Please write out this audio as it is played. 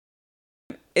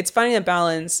it's finding a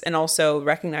balance and also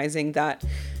recognizing that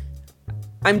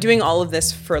I'm doing all of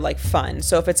this for like fun.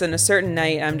 So if it's in a certain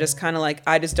night, I'm just kind of like,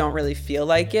 I just don't really feel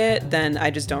like it, then I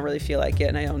just don't really feel like it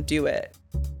and I don't do it.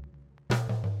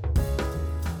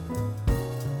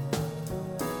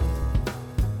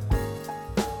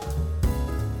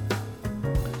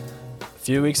 A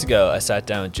few weeks ago, I sat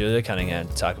down with Julia Cunningham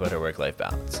to talk about her work-life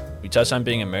balance. We touched on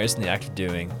being immersed in the act of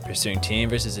doing, pursuing team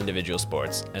versus individual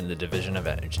sports, and the division of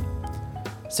energy.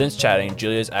 Since chatting,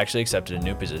 Julia has actually accepted a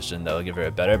new position that will give her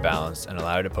a better balance and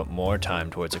allow her to put more time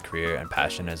towards her career and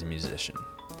passion as a musician.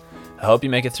 I hope you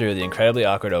make it through the incredibly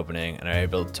awkward opening and are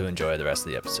able to enjoy the rest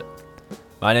of the episode.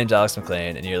 My name's Alex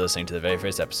McLean, and you're listening to the very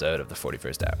first episode of the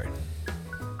 41st Hour.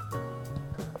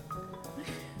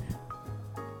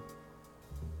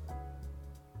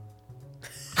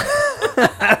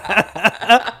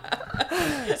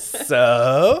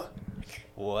 So,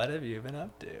 what have you been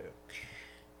up to?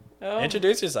 Oh.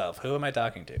 Introduce yourself. Who am I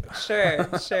talking to? Sure.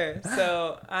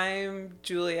 So I'm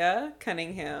Julia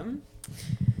Cunningham.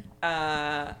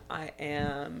 I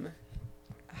am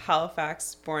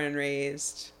Halifax born and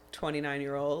raised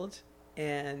 29-year-old,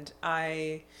 and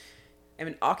I am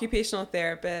an occupational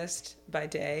therapist by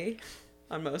day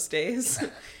on most days.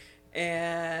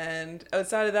 And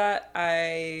outside of that,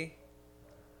 I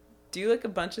do like a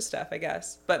bunch of stuff, I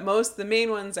guess. But the main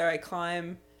ones are I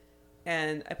climb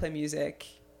and I play music.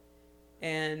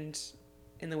 And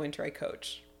in the winter, I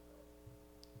coach.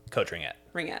 Coach ringette.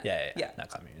 Ringette. Yeah. Not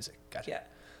climbing music. Gotcha. Yeah.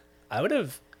 I would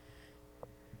have,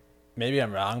 maybe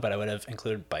I'm wrong, but I would have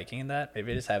included biking in that.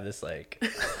 Maybe I just have this like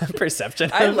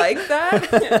perception. I like that,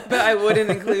 but I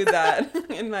wouldn't include that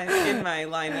in my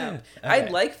lineup. Okay. I'd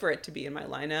like for it to be in my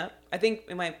lineup. I think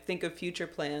when I think of future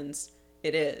plans,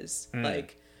 it is.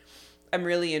 Like, I'm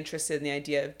really interested in the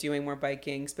idea of doing more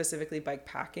biking, specifically bike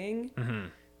packing. Mm-hmm.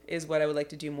 Is what I would like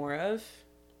to do more of.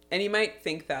 And you might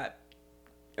think that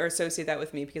or associate that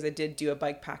with me because I did do a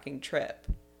bike packing trip.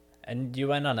 And you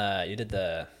went on you did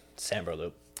the Sambro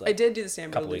Loop. I did do the Sambro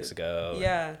Loop. A couple weeks ago.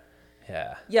 Yeah.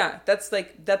 Yeah.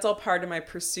 That's all part of my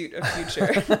pursuit of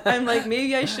future. I'm like,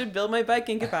 maybe I should build my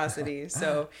biking capacity.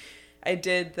 So I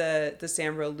did the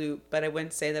Sambro Loop, but I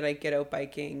wouldn't say that I get out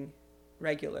biking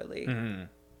regularly. Mm-hmm.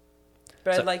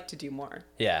 But I'd like to do more.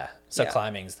 Yeah. So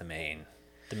climbing's the main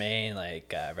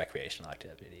like recreational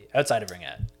activity outside of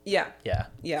ringette.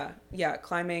 Yeah.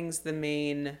 Climbing's the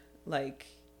main like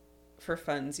for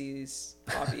funsies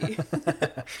hobby.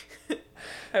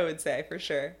 I would say for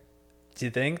sure. Do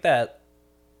you think that?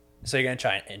 So you're gonna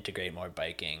try and integrate more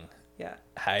biking. Yeah.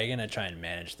 How are you gonna try and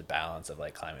manage the balance of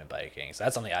like climbing and biking? So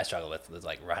that's something I struggle with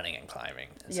like running and climbing.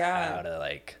 How to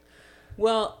like.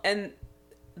 Well, and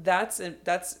that's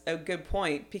a good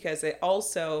point because I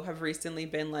also have recently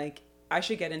been like, I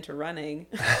should get into running.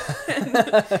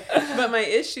 But my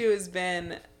issue has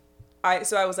been, I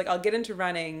was like, I'll get into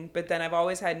running, but then I've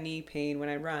always had knee pain when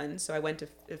I run. So I went to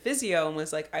a physio and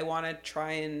was like, I want to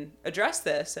try and address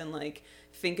this and like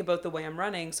think about the way I'm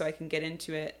running so I can get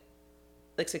into it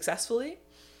like successfully.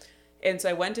 And so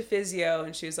I went to physio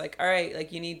and she was like, all right,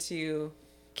 like you need to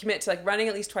commit to like running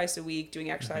at least twice a week,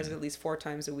 doing exercises at least 4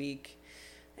 times a week.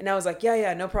 And I was like,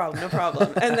 yeah, no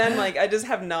problem. And then like, I just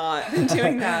have not been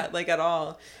doing that like at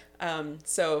all.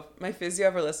 So my physio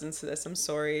ever listens to this, I'm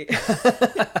sorry.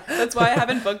 That's why I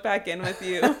haven't booked back in with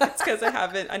you. It's because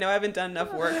I know I haven't done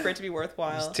enough work for it to be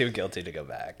worthwhile. Just too guilty to go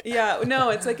back. Yeah, no,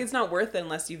 it's like, it's not worth it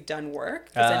unless you've done work,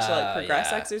 essentially like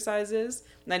progress exercises.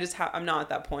 And I just I'm not at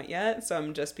that point yet. So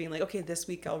I'm just being like, okay, this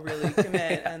week I'll really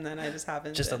commit. And then I just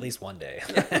haven't. Just at least one day.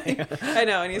 Yeah. I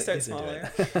know. And you start smaller.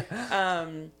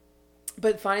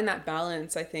 But finding that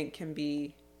balance, I think, can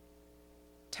be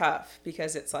tough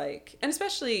because it's like, and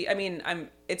especially, I mean,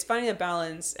 it's finding a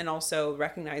balance and also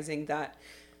recognizing that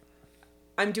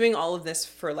I'm doing all of this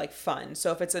for like fun.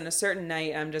 So if it's in a certain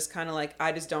night, I'm just kind of like,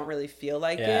 I just don't really feel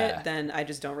like it, then I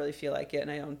just don't really feel like it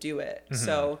and I don't do it. Mm-hmm.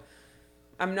 So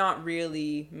I'm not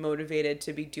really motivated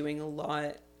to be doing a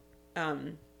lot.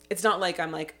 It's not like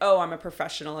I'm like, oh, I'm a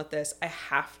professional at this. I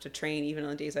have to train even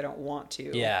on the days I don't want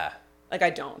to. Yeah. Like,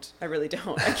 I really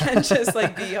don't. I can't just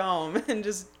like be home and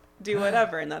just do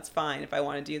whatever. And that's fine if I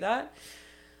want to do that.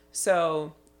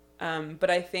 So, but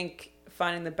I think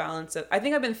finding the balance I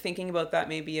think I've been thinking about that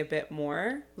maybe a bit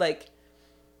more, like,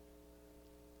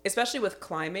 especially with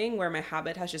climbing where my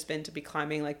habit has just been to be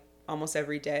climbing like almost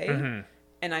every day. Mm-hmm.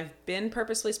 And I've been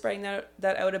purposely spreading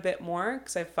that out a bit more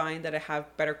because I find that I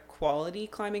have better quality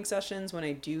climbing sessions when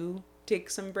I do take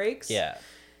some breaks. Yeah.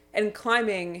 And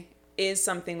climbing is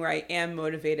something where I am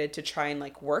motivated to try and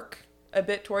like work a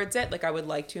bit towards it. Like I would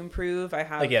like to improve. I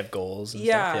have like you have goals and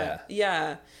stuff.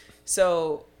 Yeah.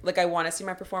 So like I want to see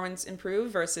my performance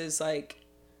improve versus like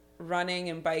running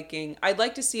and biking. I'd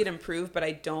like to see it improve, but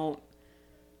I don't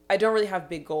really have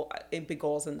big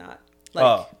goals in that.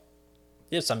 Like,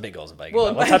 you have some big goals in biking.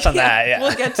 We'll touch on that. Yeah,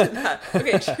 we'll get to that.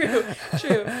 Okay,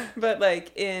 true. But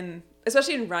like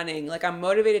especially in running, like I'm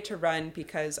motivated to run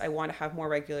because I want to have more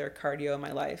regular cardio in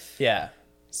my life. Yeah.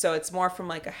 So it's more from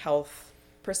like a health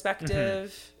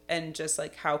perspective and just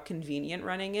like how convenient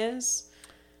running is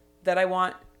that I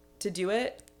want to do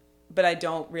it. But I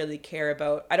don't really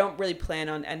plan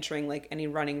on entering like any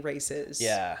running races.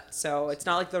 Yeah. So it's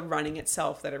not like the running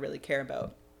itself that I really care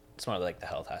about. It's more like the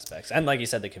health aspects. And like you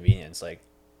said, the convenience. Like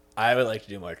I would like to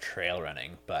do more trail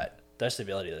running, but just the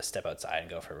ability to step outside and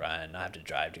go for a run and not have to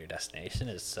drive to your destination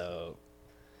is so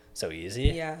easy.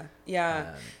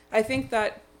 Yeah. I think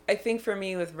for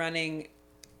me with running,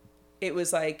 it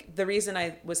was like the reason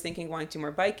I was thinking wanting to do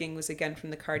more biking was again from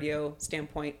the cardio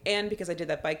standpoint, and because I did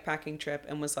that bike packing trip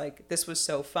and was like, this was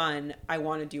so fun, I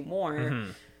want to do more.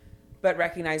 But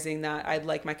recognizing that I'd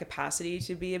like my capacity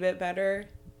to be a bit better.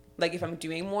 Like if I'm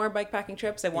doing more bike packing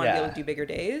trips, I want to be able to do bigger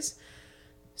days.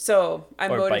 So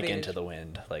I'm motivated. Bike into the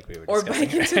wind, like we were discussing. Or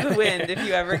bike into the wind. If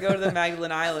you ever go to the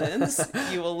Magdalen Islands,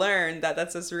 you will learn that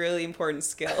that's a really important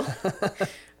skill.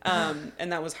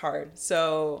 And that was hard.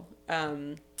 So,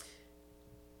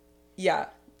 yeah,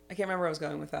 I can't remember where I was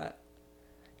going with that.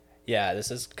 Yeah, this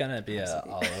is going to be a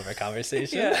all over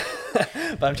conversation.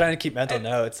 But I'm trying to keep mental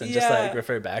notes and just like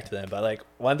refer back to them. But like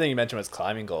one thing you mentioned was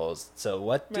climbing goals. So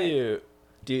what do you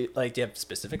have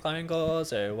specific climbing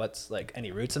goals, or what's like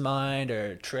any routes in mind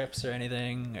or trips or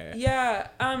anything? Or? Yeah,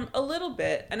 a little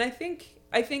bit. And I think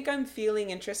I'm feeling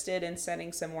interested in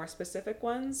setting some more specific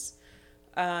ones.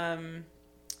 I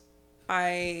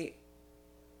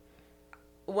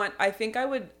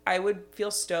would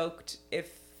feel stoked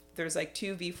if there's like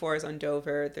 2 V4s on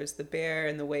Dover. There's the Bear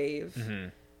and the Wave.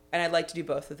 And I'd like to do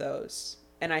both of those.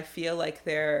 And I feel like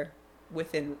they're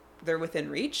within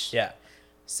reach. Yeah.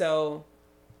 So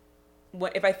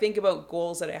if I think about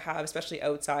goals that I have, especially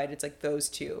outside, it's like those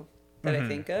 2 that I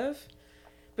think of.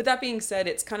 But that being said,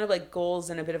 it's kind of like goals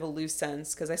in a bit of a loose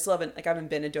sense because I haven't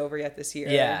been to Dover yet this year.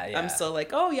 Yeah. I'm still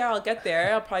like, oh yeah, I'll get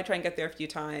there. I'll probably try and get there a few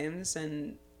times,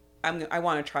 and I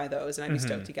want to try those, and I'd be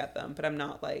stoked to get them. But I'm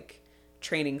not like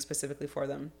training specifically for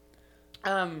them.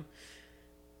 And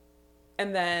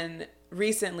then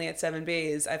recently at 7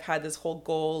 Bays, I've had this whole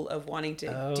goal of wanting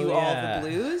to do all the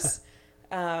blues.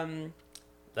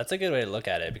 That's a good way to look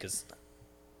at it because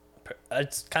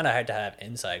it's kind of hard to have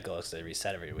inside goals to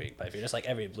reset every week. But if you're just like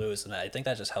every blues, and I think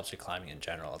that just helps you climbing in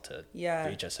general to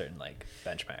reach a certain like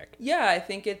benchmark. Yeah, I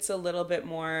think it's a little bit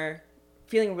more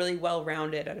feeling really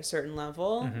well-rounded at a certain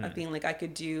level of being like I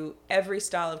could do every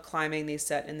style of climbing they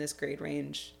set in this grade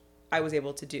range. I was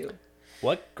able to do.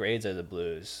 What grades are the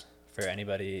blues? For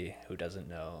anybody who doesn't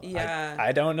know. Yeah.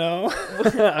 I don't know.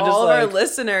 All of our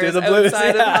listeners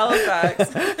outside of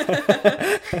Halifax.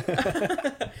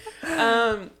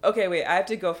 Okay, wait. I have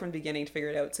to go from the beginning to figure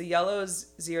it out. So yellow is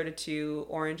 0 to 2,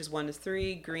 orange is 1 to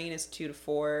 3, green is 2 to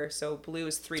 4, so blue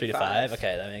is 3 to 5.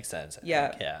 Okay, that makes sense.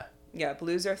 Yeah,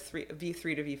 blues are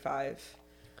V3 to V5.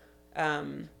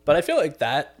 But I feel like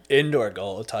that indoor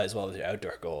goal ties well with your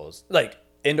outdoor goals. Like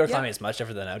indoor climbing is much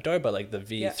different than outdoor, but like the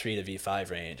V3 to V5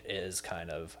 range is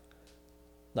kind of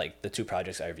like the 2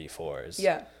 projects are V4s.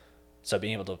 Yeah. So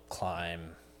being able to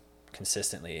climb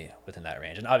consistently within that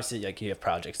range, and obviously like you have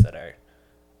projects that are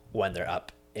when they're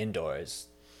up indoors,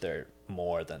 they're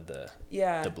more than the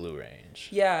blue range.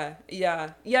 Yeah.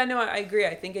 No, I agree.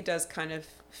 I think it does kind of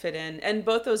fit in, and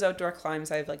both those outdoor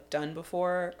climbs I've like done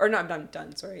before, or not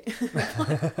done. Sorry.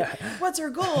 What's our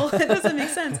goal? It doesn't make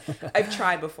sense. I've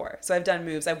tried before, so I've done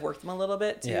moves. I've worked them a little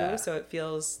bit too, so it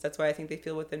feels. That's why I think they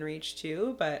feel within reach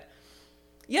too. But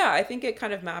yeah, I think it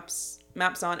kind of maps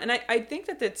on, and I think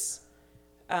that it's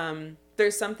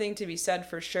there's something to be said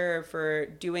for sure for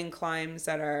doing climbs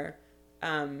that are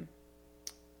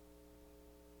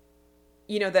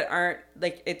that aren't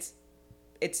like it's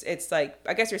like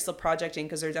I guess you're still projecting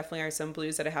because there definitely are some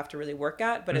blues that I have to really work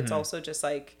at, but it's also just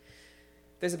like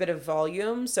there's a bit of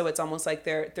volume, so it's almost like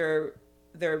they're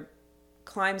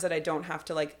climbs that I don't have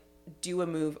to like do a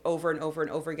move over and over and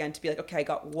over again to be like, okay, I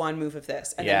got one move of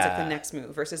this, and then it's like the next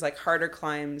move, versus like harder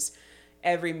climbs,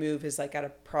 every move is like at a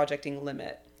projecting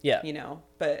limit.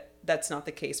 But that's not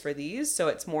the case for these. So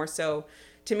it's more so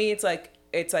to me it's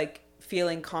like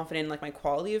feeling confident in like my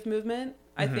quality of movement.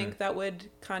 I think that would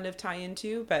kind of tie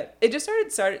into, but it just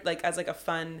started like as like a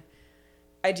fun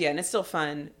idea, and it's still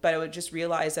fun, but I would just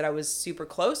realize that I was super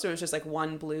close. There was just like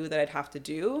one blue that I'd have to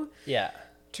do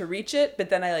to reach it, but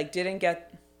then I like didn't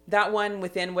get that one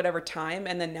within whatever time,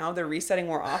 and then now they're resetting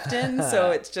more often.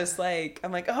 So it's just like,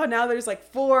 I'm like, oh, now there's like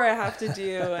 4 I have to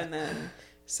do. And then,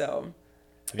 so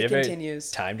have you it ever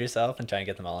continues. timed yourself and try and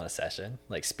get them all in a session?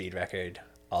 Like speed record,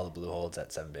 all the blue holds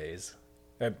at 7 bays.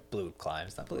 Or blue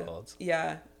climbs, not blue holds.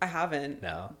 Yeah, I haven't.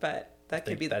 No. But that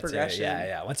could be the progression.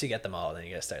 Yeah. Once you get them all, then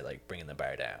you gotta start like bringing the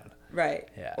bar down. Right.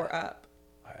 Yeah. Or up.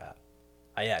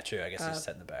 Oh, yeah, true. I guess you're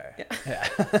setting the bar. Yeah.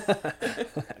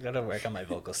 I gotta work on my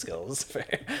vocal skills for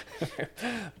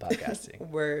podcasting.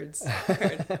 Words.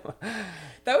 That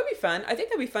would be fun. I think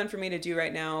that'd be fun for me to do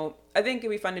right now. I think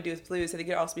it'd be fun to do with blues. I think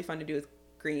it'd also be fun to do with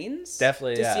greens.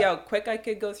 Definitely, to see how quick I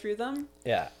could go through them.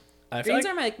 Yeah. Greens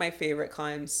are my favorite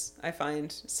climbs, I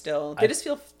find, still. They just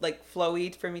feel like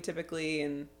flowy for me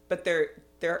typically, but they're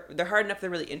hard enough they're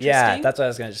really interesting. Yeah, that's what I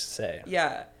was gonna just say.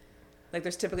 Yeah. Like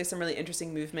there's typically some really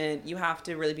interesting movement. You have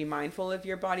to really be mindful of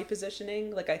your body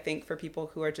positioning. Like I think for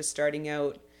people who are just starting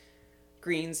out,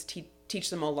 greens teach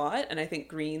them a lot. And I think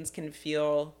greens can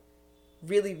feel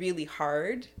really, really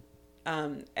hard.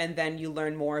 And then you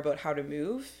learn more about how to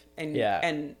move and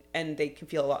they can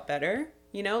feel a lot better.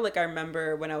 You know, like I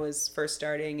remember when I was first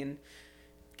starting and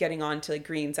getting on to like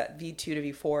greens at V2 to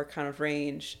V4 kind of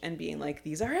range and being like,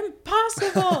 these are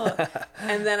impossible.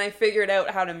 And then I figured out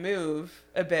how to move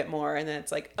a bit more. And then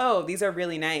it's like, oh, these are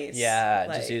really nice. Yeah.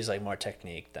 Like, just use like more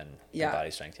technique than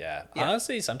body strength. Yeah. Yeah.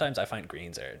 Honestly, sometimes I find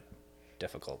greens are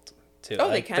difficult too. Oh,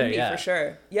 like, they can be for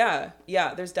sure. Yeah.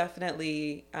 Yeah. There's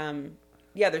definitely,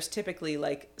 there's typically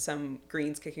like some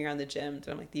greens kicking around the gym.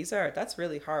 So I'm like, that's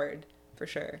really hard. For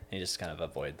sure. You just kind of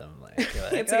avoid them. Like, you're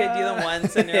like it's like I do them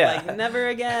once and you're like, never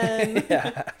again.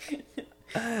 Yeah.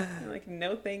 I'm like,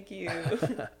 no, thank you.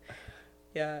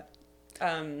 Yeah.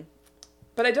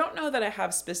 But I don't know that I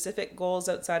have specific goals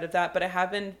outside of that, but I have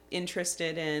been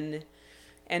interested in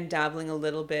and dabbling a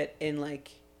little bit in like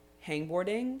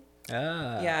hangboarding.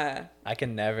 Yeah. I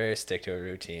can never stick to a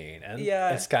routine. And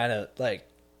it's kind of like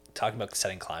talking about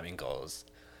setting climbing goals.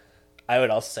 I would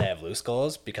also say I have loose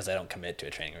goals because I don't commit to a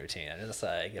training routine. I'm just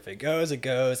like, if it goes, it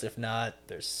goes. If not,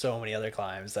 there's so many other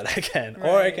climbs that I can,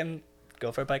 or I can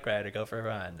go for a bike ride or go for a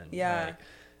run. And like,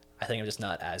 I think I'm just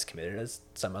not as committed as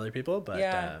some other people.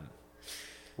 But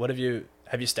what have you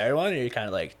started one, or are you kind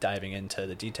of like diving into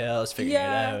the details, figuring it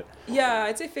out? Yeah,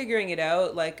 I'd say figuring it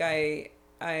out. Like I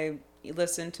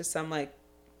listened to some like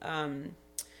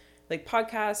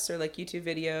podcasts or like YouTube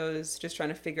videos, just trying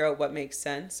to figure out what makes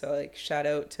sense. So like shout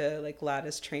out to like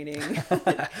Lattice Training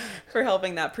for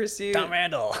helping that pursuit. Tom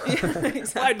Randall. Yeah,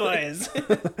 exactly. Wide Boys.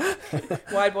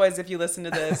 Wide Boys, if you listen to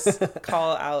this,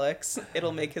 call Alex.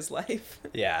 It'll make his life.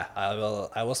 Yeah, I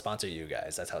will sponsor you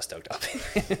guys. That's how stoked I'll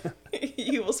be.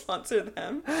 You will sponsor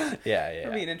them? Yeah.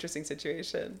 That'd be an interesting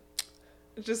situation.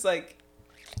 It's just like,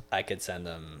 I could send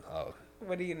them,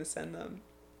 what are you going to send them?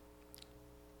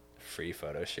 Free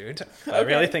photo shoot. Okay. I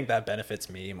really think that benefits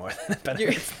me more than it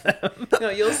benefits them. No,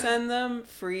 you'll send them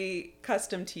free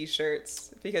custom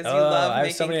t-shirts because you love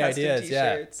making so many custom ideas.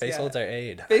 T-shirts. Face holds are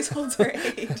aid. Face holds are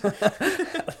aid.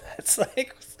 That's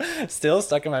like still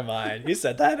stuck in my mind. You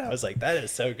said that and I was like, that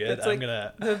is so good. That's like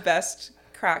the best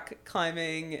crack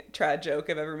climbing trad joke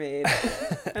I've ever made.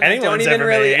 And I don't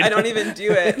even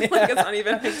do it. Yeah. Like it's not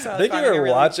even like I think you were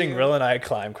watching Rill and I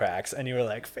climb cracks and you were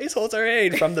like, face holds are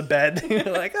aid from the bed. You're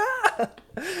like,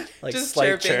 like just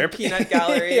slight chirp. Peanut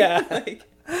gallery. Yeah. Like,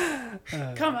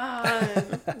 come on.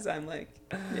 Because I'm like,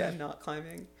 not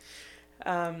climbing.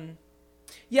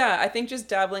 I think just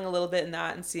dabbling a little bit in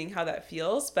that and seeing how that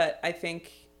feels. But I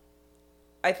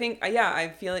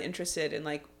feel interested in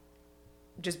like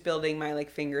just building my like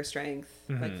finger strength,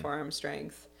 like forearm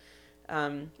strength.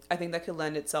 I think that could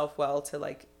lend itself well to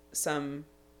like some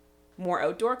more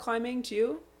outdoor climbing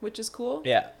too, which is cool.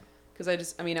 Yeah.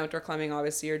 Because outdoor climbing,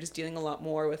 obviously, you're just dealing a lot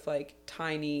more with like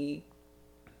tiny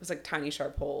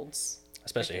sharp holds.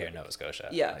 Especially here in Nova Scotia.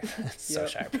 Yeah. Like, it's so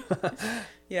sharp.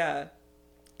 Yeah.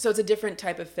 So it's a different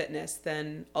type of fitness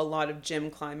than a lot of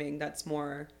gym climbing that's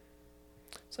more...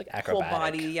 It's like acrobatic. Whole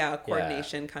body,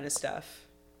 coordination kind of stuff.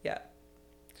 Yeah.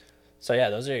 So yeah,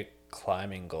 those are your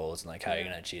climbing goals and like how you're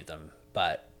going to achieve them.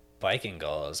 But biking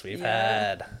goals, we've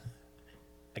had,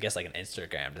 I guess, like an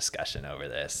Instagram discussion over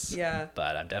this. Yeah.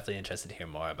 But I'm definitely interested to hear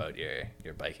more about your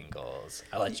biking goals.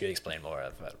 I'll let you explain more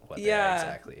about what they are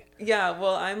exactly. Yeah,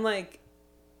 well, I'm like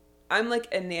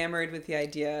enamored with the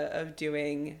idea of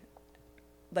doing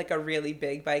like a really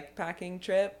big bike packing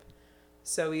trip.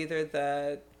 So either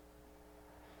the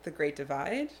Great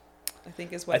Divide, I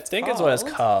think is what it's called. I think it's what it's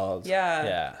called.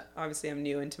 Yeah. Obviously, I'm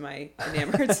new into my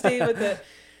enamored state with it.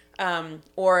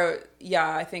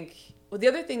 I think... Well, the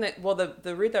other thing the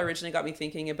route that originally got me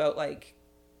thinking about, like,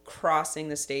 crossing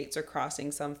the states or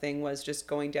crossing something was just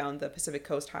going down the Pacific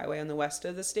Coast Highway on the west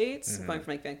of the states, going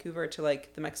from like Vancouver to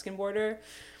like the Mexican border.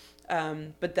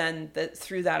 But then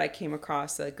through that I came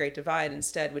across the Great Divide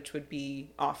instead, which would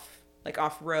be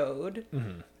off-road,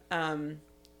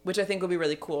 which I think would be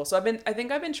really cool. So I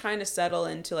think I've been trying to settle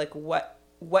into like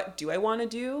what do I want to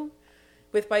do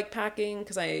with bike packing,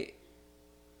 because I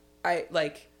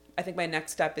think my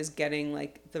next step is getting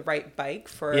like the right bike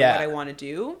for what I want to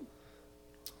do.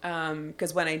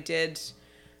 Because when I did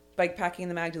bike packing in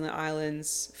the Magdalene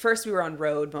Islands, first we were on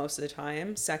road most of the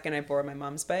time. Second, I borrowed my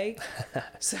mom's bike.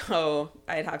 So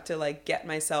I'd have to like get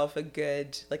myself a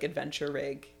good like adventure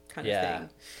rig kind of thing.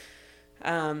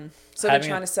 So I've been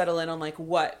trying to settle in on like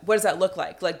what does that look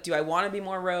like? Like, do I want to be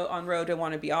more on road? Do I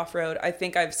want to be off road? I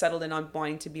think I've settled in on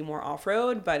wanting to be more off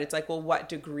road, but it's like, well, what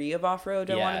degree of off road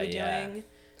do I want to be doing?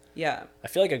 Yeah. I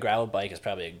feel like a gravel bike is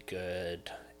probably a good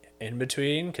in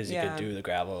between, because you could do the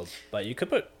gravel, but you could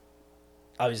put,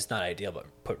 obviously it's not ideal, but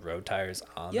put road tires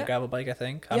on the gravel bike, I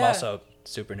think. I'm also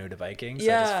super new to biking, so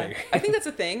I just figured. I think that's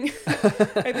a thing.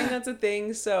 I think that's a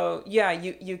thing. So yeah,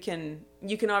 you can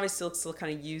obviously still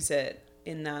kind of use it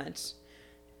in that,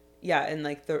 in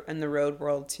like in the road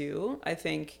world too. I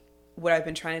think what I've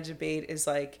been trying to debate is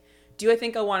like, do I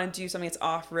think I want to do something that's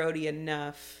off-roady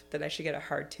enough that I should get a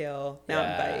hardtail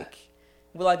mountain bike?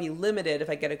 Will I be limited if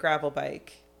I get a gravel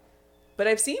bike? But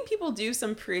I've seen people do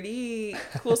some pretty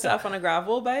cool stuff on a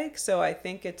gravel bike, so I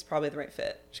think it's probably the right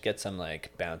fit. Just get some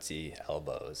like bouncy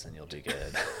elbows and you'll do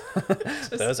good.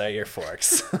 Those are your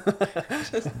forks.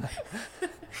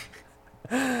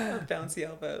 Bouncy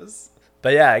elbows.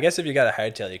 But yeah, I guess if you got a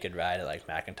hardtail, you could ride it like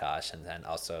Macintosh and then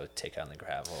also take on the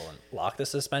gravel and lock the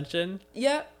suspension.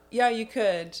 Yeah, you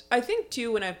could. I think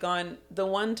too, when I've gone, the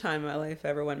one time in my life I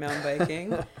ever went mountain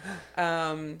biking,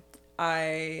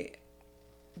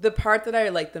 the part that I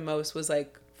liked the most was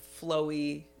like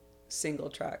flowy single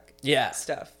track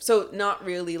stuff. So not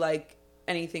really like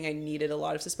anything I needed a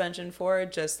lot of suspension for,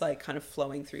 just like kind of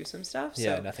flowing through some stuff.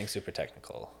 Yeah, so, nothing super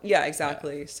technical. Yeah,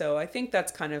 exactly. Yeah. So I think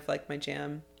that's kind of like my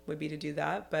jam would be to do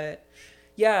that. But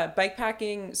yeah, bike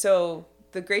packing. So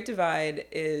the Great Divide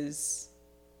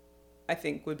I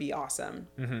think would be awesome.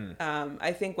 Mm-hmm.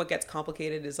 I think what gets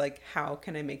complicated is like, how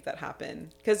can I make that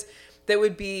happen? Because that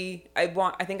would be, I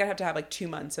think I'd have to have like 2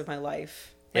 months of my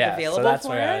life available. So that's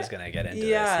where I was going to get into this.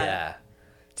 Yeah.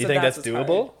 Do you think that's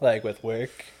doable? Hard. Like with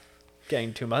work,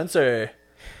 getting 2 months, or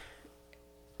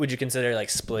would you consider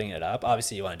like splitting it up?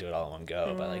 Obviously you want to do it all in one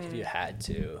go, but like if you had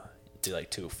to do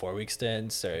like 2 4-week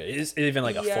stints, or is even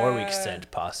like a 4-week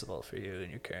stint possible for you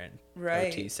in your current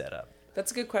OT setup?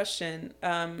 That's a good question.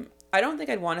 I don't think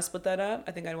I'd want to split that up.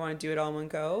 I think I'd want to do it all in one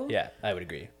go. Yeah, I would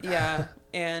agree. Yeah.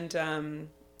 And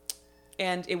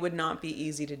it would not be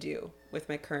easy to do with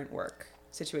my current work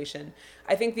situation.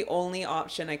 I think the only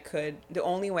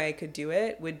way I could do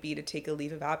it would be to take a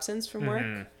leave of absence from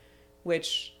work,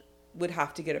 which would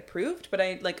have to get approved. But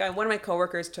one of my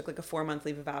coworkers took like a 4-month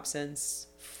leave of absence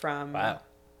from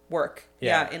work.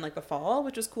 Yeah, in like the fall,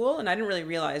 which was cool. And I didn't really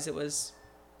realize it was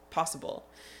possible.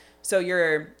 So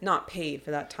you're not paid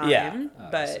for that time,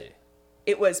 but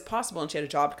it was possible, and she had a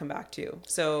job to come back to.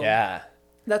 So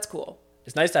that's cool.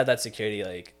 It's nice to have that security.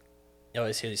 Like, you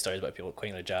always hear these stories about people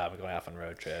quitting their job and going off on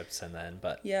road trips, and then,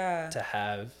 but to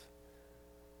have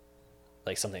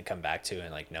like something to come back to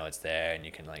and like know it's there and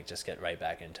you can like just get right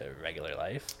back into regular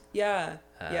life.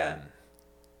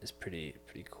 Is pretty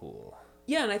cool.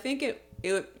 Yeah, and I think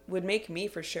it would make me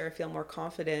for sure feel more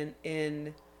confident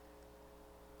in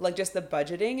like just the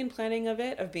budgeting and planning of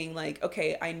it, of being like,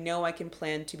 okay, I know I can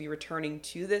plan to be returning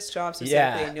to this job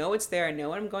specifically. I know it's there. I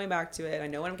know when I'm going back to it. I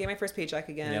know when I'm getting my first paycheck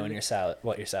again. You know when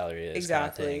what your salary is.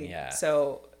 Exactly. Kind of thing. Yeah.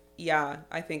 So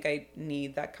I think I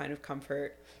need that kind of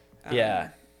comfort.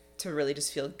 To really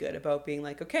just feel good about being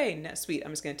like, okay, sweet,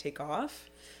 I'm just going to take off.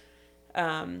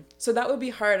 So that would be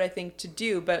hard, I think, to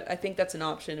do, but I think that's an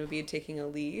option, would be taking a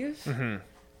leave.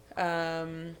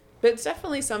 Mm-hmm. But it's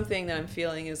definitely something that I'm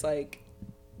feeling is like,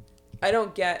 I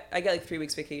get like 3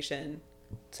 weeks vacation.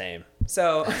 Same.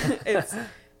 So it's,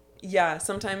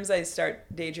 sometimes I start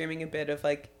daydreaming a bit of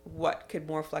like, what could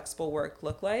more flexible work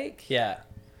look like? Yeah.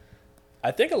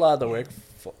 I think a lot of the work,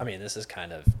 this is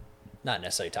kind of not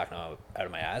necessarily talking out of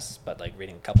my ass, but like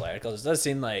reading a couple articles, it does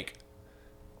seem like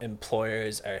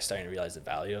employers are starting to realize the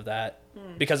value of that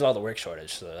because of all the work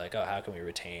shortage. So they're like, oh, how can we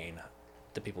retain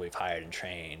the people we've hired and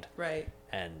trained? Right.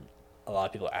 And a lot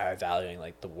of people are valuing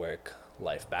like the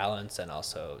work-life balance and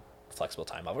also flexible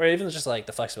time off, or even just like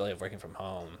the flexibility of working from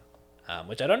home,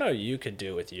 which I don't know you could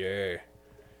do with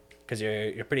because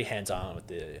you're pretty hands-on with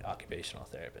the occupational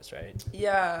therapist, right?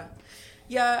 Yeah,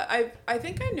 Yeah, I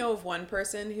think I know of one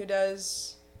person who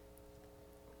does.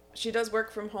 She does work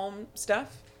from home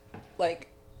stuff, like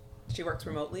she works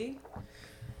remotely,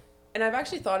 and I've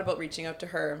actually thought about reaching out to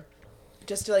her,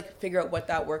 just to like figure out what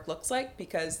that work looks like,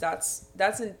 because that's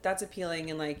appealing,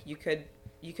 and like you could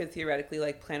theoretically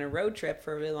like plan a road trip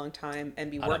for a really long time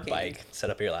and be on working. A bike, set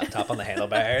up your laptop on the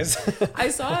handlebars. I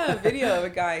saw a video of a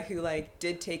guy who like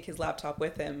did take his laptop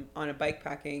with him on a bike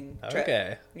packing trip.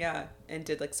 Okay. Yeah, and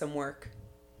did like some work.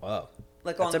 Wow.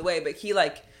 Like on the way, but he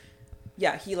like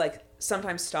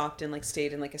sometimes stopped and like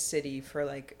stayed in like a city for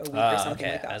like a week or something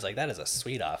like that. I was like, that is a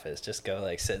sweet office. Just go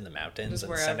like sit in the mountains Just and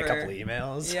wherever. send a couple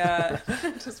emails. Yeah.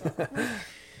 Just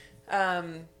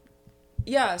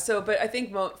yeah. So, but I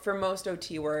think for most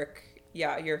OT work,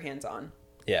 yeah, you're hands on.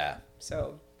 Yeah.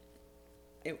 So,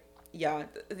 the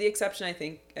exception I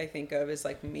think of is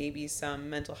like maybe some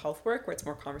mental health work where it's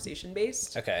more conversation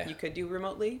based. Okay. You could do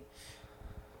remotely,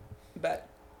 but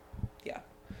yeah.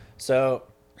 So,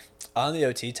 on the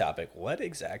OT topic, what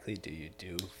exactly do you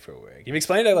do for work? You've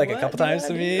explained it like a couple times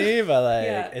to me, but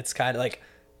like it's kind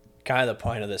of the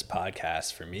point of this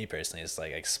podcast for me personally is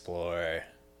like explore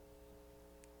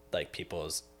like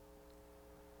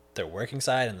their working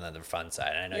side and then their fun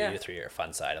side. And I know you three are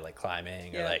fun side of like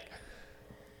climbing or like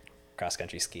cross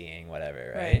country skiing,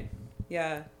 whatever, right?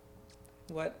 Yeah.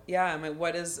 What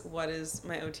is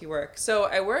my OT work? So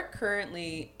I work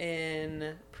currently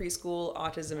in preschool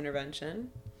autism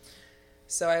intervention.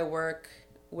 So I work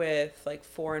with like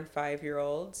 4 and 5 year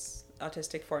olds,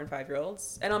 autistic 4 and 5 year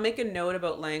olds. And I'll make a note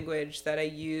about language that I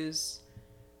use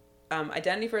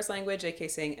identity first language, aka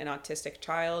saying an autistic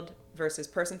child, versus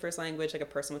person first language, like a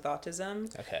person with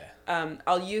autism. Okay.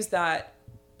 I'll use that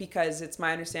because it's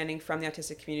my understanding from the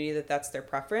autistic community that that's their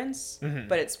preference. Mm-hmm.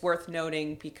 But it's worth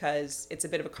noting because it's a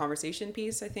bit of a conversation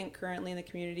piece, I think, currently in the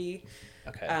community.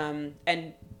 Okay.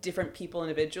 And different people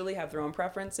individually have their own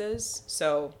preferences.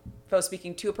 So if I was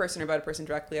speaking to a person or about a person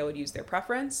directly, I would use their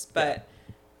preference. But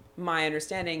my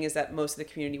understanding is that most of the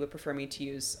community would prefer me to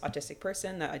use autistic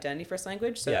person, that identity first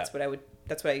language. So that's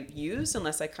what I use,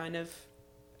 unless I kind of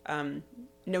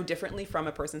know differently from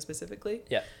a person specifically.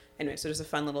 Yeah. Anyway, so just a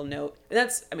fun little note.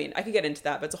 And I could get into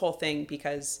that, but it's a whole thing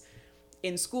because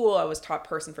in school I was taught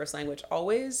person first language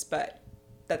always, but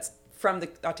that's from the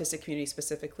autistic community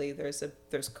specifically. There's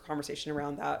conversation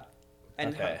around that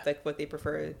and how, like what they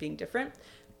prefer being different.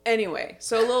 Anyway,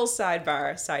 so a little side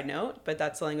note, but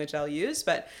that's the language I'll use.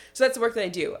 But so that's the work that I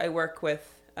do. I work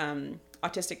with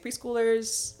autistic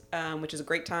preschoolers, which is a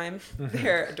great time.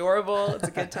 They're adorable. It's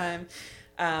a good time.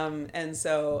 And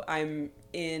so I'm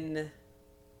in,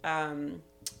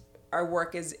 our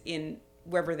work is in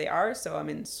wherever they are. So I'm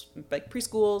in like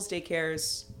preschools,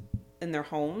 daycares, in their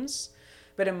homes.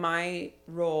 But in my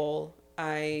role,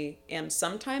 I am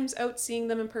sometimes out seeing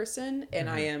them in person, and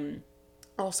I am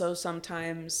also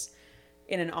sometimes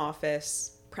in an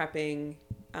office prepping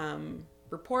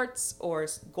reports or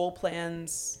goal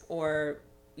plans, or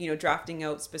drafting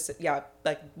out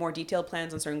like more detailed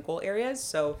plans on certain goal areas.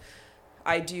 So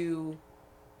I do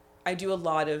a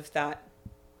lot of that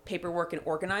paperwork and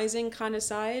organizing kind of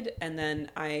side, and then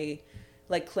I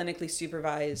like clinically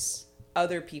supervise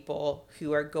other people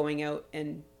who are going out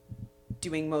and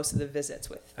doing most of the visits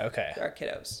with our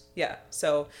kiddos. Yeah.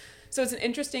 So it's an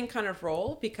interesting kind of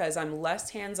role because I'm less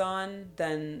hands-on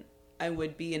than I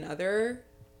would be in other,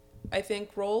 I think,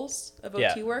 roles of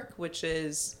OT work, which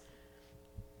is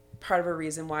part of a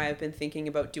reason why I've been thinking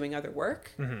about doing other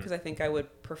work, because I think I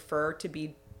would prefer to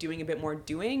be doing a bit more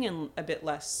doing and a bit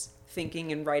less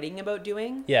thinking and writing about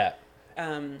doing. Yeah.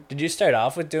 Did you start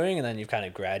off with doing and then you kind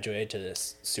of graduated to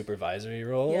this supervisory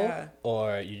role? Yeah.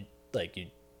 Or you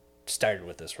started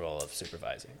with this role of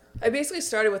supervising? I basically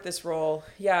started with this role.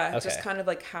 Yeah. Okay. Just kind of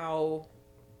like how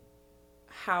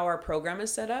our program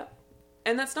is set up.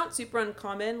 And that's not super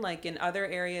uncommon. Like in other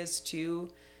areas too,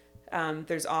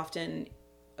 there's often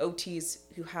OTs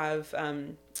who have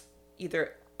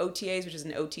either OTAs, which is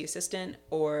an OT assistant,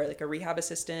 or like a rehab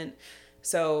assistant.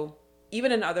 So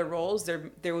even in other roles,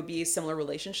 there would be a similar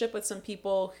relationship with some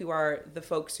people who are the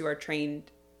folks who are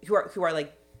trained, who are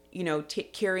like,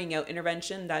 carrying out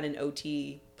intervention that an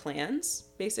OT plans,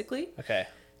 basically. Okay.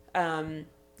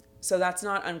 So that's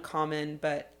not uncommon,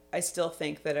 but I still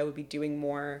think that I could be doing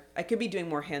more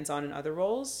hands-on in other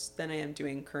roles than I am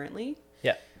doing currently.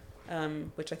 Yeah.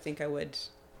 Which I think I would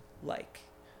like.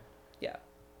 Yeah.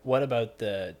 What about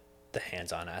the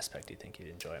hands-on aspect do you think you'd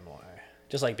enjoy more?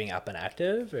 Just like being up and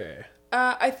active, or?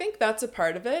 I think that's a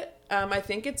part of it. I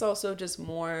think it's also just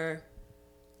more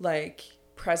like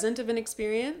present of an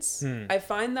experience. I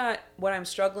find that what I'm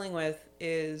struggling with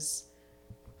is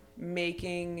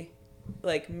making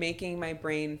like making my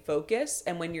brain focus.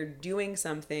 And when you're doing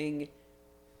something,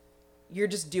 you're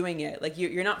just doing it. Like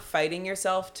you're not fighting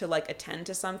yourself to like attend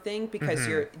to something because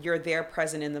you're there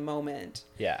present in the moment.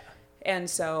 Yeah. And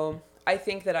so I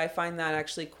think that I find that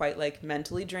actually quite like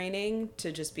mentally draining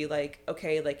to just be like,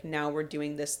 okay, like now we're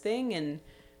doing this thing. And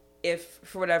if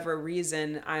for whatever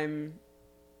reason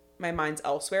my mind's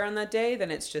elsewhere on that day,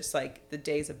 then it's just like the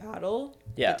day's a battle.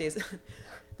 Yeah.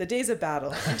 The day's a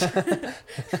battle.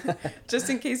 Just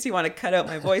in case you want to cut out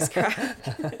my voice crack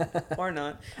or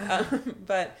not.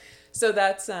 But so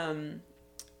that's,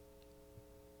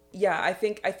 yeah, I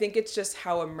think it's just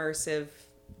how immersive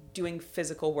doing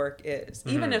physical work is.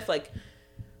 Even if like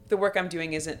the work I'm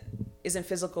doing isn't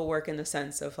physical work in the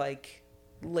sense of like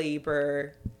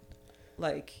labor,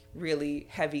 like really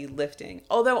heavy lifting.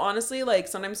 Although honestly, like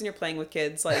sometimes when you're playing with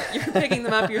kids, like you're picking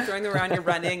them up, you're throwing them around, you're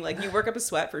running, like you work up a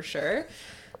sweat for sure.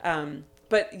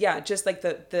 But yeah, just like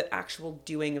the actual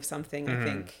doing of something, I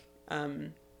think,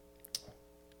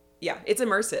 yeah, it's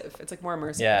immersive. It's like more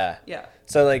immersive. Yeah. Yeah.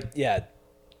 So like, yeah,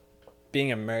 being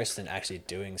immersed in actually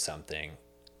doing something,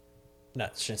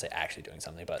 shouldn't say actually doing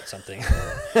something, but something.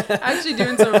 Actually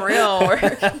doing some real work.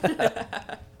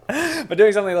 But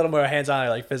doing something a little more hands-on or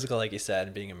like physical, like you said,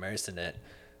 and being immersed in it.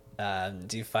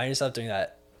 Do you find yourself doing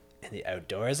that in the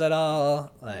outdoors at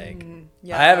all? Like,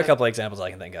 yeah. I have a couple examples I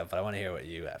can think of, but I want to hear what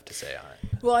you have to say on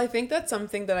it. Well, I think that's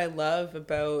something that I love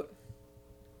about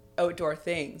outdoor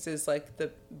things is like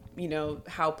the, you know,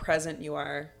 how present you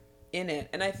are in it.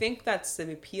 And I think that's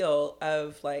the appeal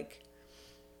of like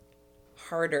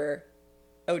harder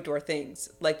outdoor things.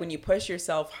 Like when you push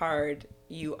yourself hard,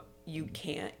 you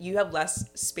have less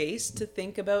space to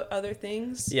think about other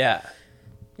things. Yeah.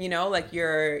 You know, like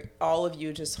all of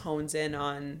you just hones in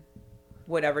on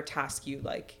whatever task you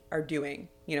like are doing,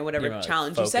 you know, whatever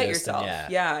challenge you set yourself.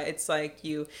 Yeah. It's like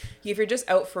if you're just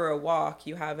out for a walk,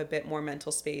 you have a bit more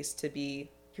mental space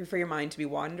for your mind to be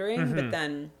wandering. But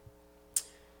then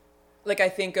like I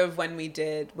think of when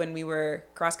we were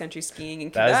cross country skiing in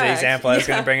Quebec. That was the example I was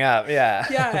going to bring up. Yeah.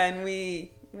 Yeah. And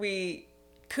we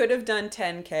could have done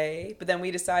 10K, but then we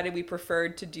decided we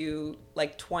preferred to do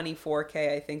like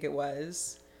 24K, I think it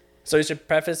was. So you should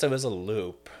preface it was a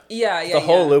loop. Yeah. The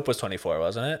whole loop was 24,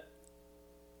 wasn't it?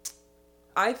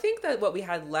 I think that what we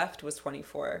had left was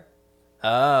 24.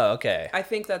 Oh, okay. I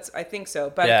think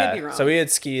so, but I could be wrong. So we had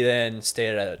skied in,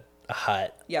 stayed at a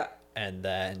hut. Yeah. And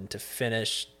then to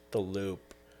finish the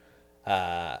loop,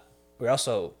 we're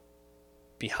also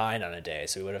behind on a day,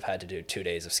 so we would have had to do 2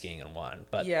 days of skiing in one.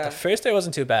 But the first day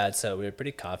wasn't too bad, so we were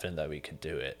pretty confident that we could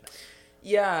do it.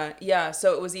 Yeah.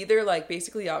 So it was either like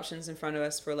basically options in front of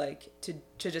us for like to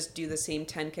just do the same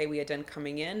 10K we had done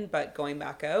coming in, but going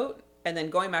back out. And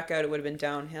then going back out, it would have been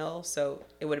downhill, so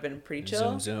it would have been pretty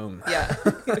chill. Zoom. Yeah.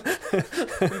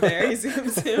 Very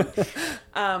zoom.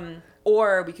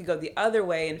 Or we could go the other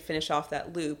way and finish off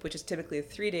that loop, which is typically a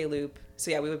 3-day loop.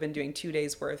 So yeah, we would have been doing 2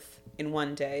 days worth in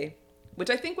one day, which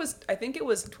I think it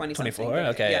was 20 something. 24?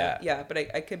 Okay, yeah. But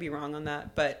I could be wrong on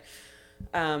that. But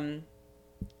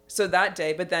so that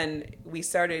day, but then we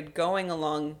started going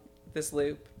along this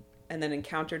loop and then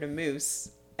encountered a moose,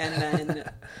 and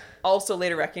then also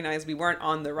later recognized we weren't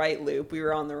on the right loop. We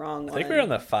were on the wrong one. I think we were on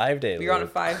the 5-day loop. We were on a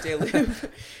 5-day loop.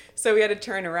 So we had to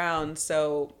turn around.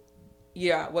 So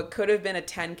yeah, what could have been a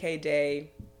 10K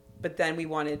day, but then we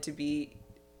wanted to be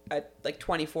at like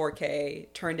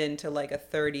 24K turned into like a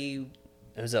 30.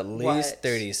 It was at least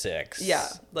 36. Yeah,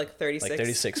 like 36. Like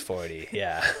 3640,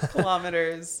 yeah.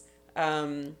 Kilometers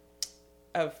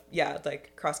of,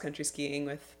 like cross-country skiing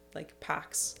with like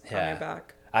packs on your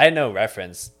back. I had no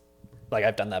reference. Like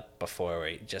I've done that before where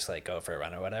you just like go for a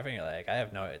run or whatever. And you're like, I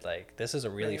have no, like, this is a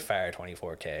really far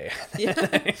 24K.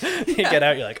 Yeah. You get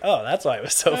out, you're like, oh, that's why it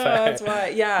was so far. That's why.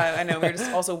 Yeah, I know. We were just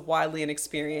also wildly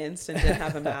inexperienced and didn't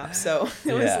have a map. So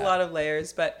it was a lot of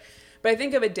layers. But I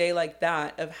think of a day like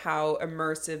that, of how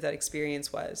immersive that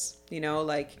experience was. You know,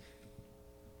 like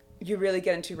you really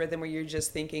get into a rhythm where you're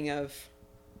just thinking of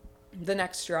the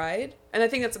next stride. And I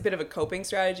think that's a bit of a coping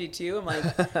strategy too. I'm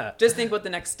like, just think about the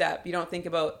next step. You don't think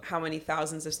about how many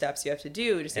thousands of steps you have to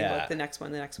do. Just think about the next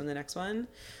one, the next one, the next one.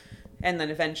 And then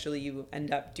eventually you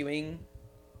end up doing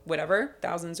whatever,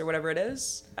 thousands or whatever it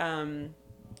is.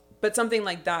 But something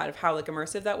like that, of how like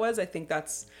immersive that was, I think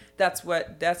that's where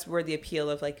the appeal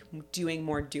of like doing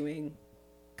more doing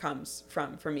comes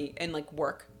from for me, and like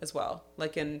work as well,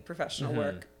 like in professional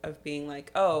work, of being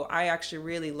like, oh, I actually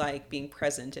really like being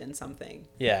present in something.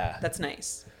 Yeah, that's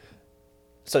nice.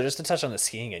 So just to touch on the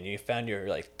skiing, and you found you're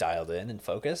like dialed in and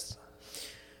focused?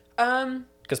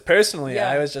 Because personally,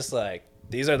 I was just like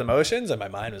these are the motions, and my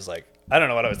mind was like, I don't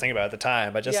know what I was thinking about at the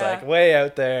time, but just Yeah. like way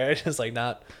out there, just like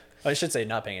not, I should say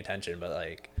not paying attention, but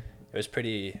like it was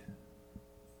pretty,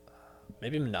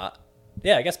 maybe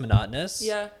I guess monotonous.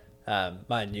 Yeah.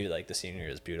 Mind you, like the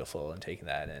scenery is beautiful and taking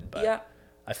that in, but Yeah.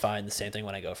 I find the same thing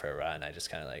when I go for a run. I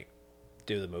just kind of like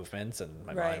do the movements and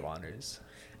my mind wanders.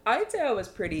 I'd say I was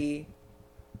pretty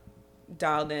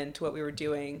dialed into what we were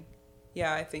doing.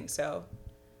 Yeah, I think so.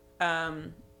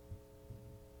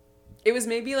 It was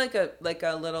maybe like a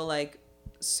little like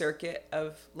circuit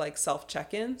of like self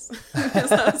check-ins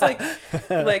because I was like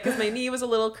because my knee was a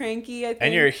little cranky, I think.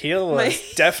 And your heel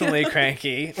was definitely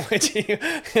cranky, which you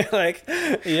like,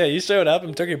 yeah, you showed up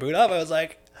and took your boot off. I was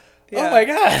like, oh my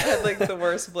God. I had like the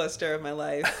worst blister of my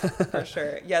life for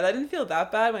sure. Yeah, that didn't feel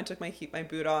that bad when I took my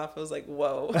boot off. I was like,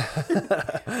 whoa.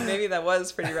 Maybe that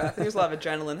was pretty rough. There's a lot of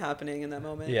adrenaline happening in that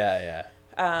moment. Yeah.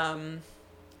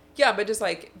 Yeah, but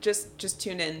just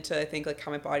tune in to, I think, like how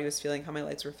my body was feeling, how my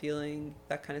legs were feeling,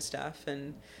 that kind of stuff.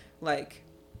 And like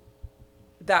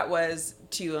that was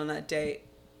too on that day.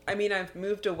 I mean, I've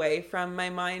moved away from my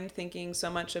mind thinking so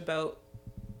much about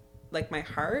like my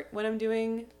heart when I'm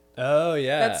doing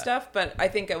that stuff, but I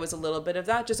think I was a little bit of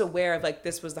that, just aware of like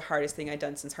this was the hardest thing I'd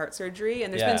done since heart surgery,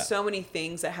 and there's been so many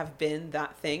things that have been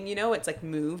that thing, you know, it's like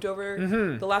moved over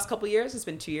the last couple of years. It's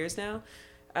been 2 years now,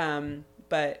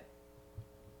 but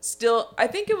still I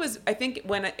think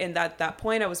when in that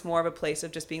point I was more of a place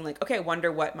of just being like, okay, I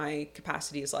wonder what my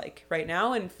capacity is like right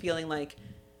now, and feeling like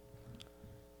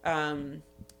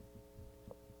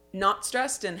not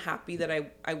stressed and happy that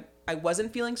I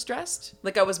wasn't feeling stressed.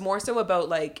 Like I was more so about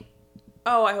like,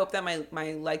 oh, I hope that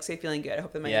my legs stay feeling good. I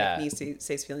hope that my knee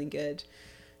stays feeling good.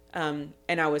 And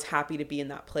I was happy to be in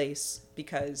that place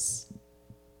because,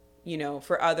 you know,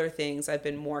 for other things, I've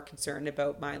been more concerned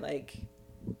about my like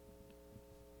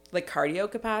cardio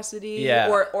capacity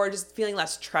or just feeling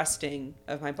less trusting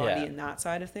of my body in that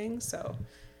side of things.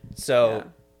 So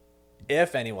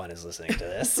if anyone is listening to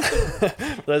this, for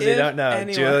those who don't know,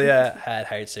 Julia had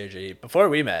heart surgery before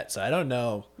we met. So I don't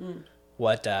know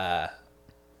what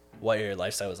your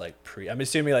lifestyle was like I'm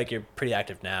assuming like you're pretty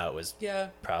active now. It was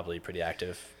probably pretty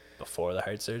active before the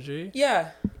heart surgery.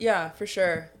 Yeah, for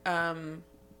sure. I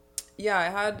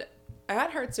had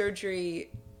heart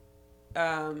surgery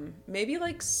maybe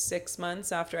like 6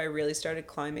 months after I really started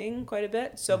climbing quite a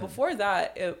bit. So before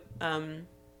that,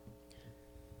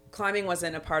 climbing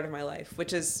wasn't a part of my life,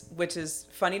 which is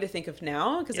funny to think of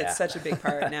now because it's such a big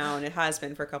part now, and it has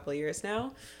been for a couple of years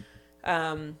now.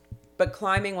 But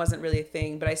climbing wasn't really a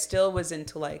thing, but I still was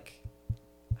into like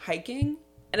hiking.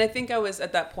 And I think I was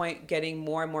at that point getting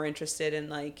more and more interested in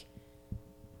like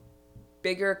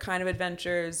bigger kind of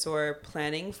adventures or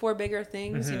planning for bigger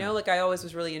things, you know, like I always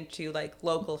was really into like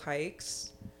local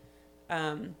hikes.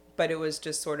 But it was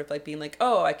just sort of like being like,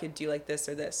 oh, I could do like this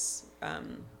or this,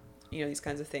 you know, these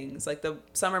kinds of things. Like the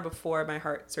summer before my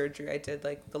heart surgery, I did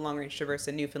like the long range traverse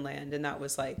in Newfoundland, and that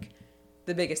was like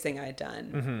the biggest thing I had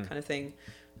done, kind of thing.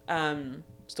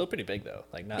 Still pretty big though,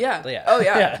 like not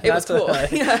it was cool.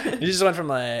 Like, you just went from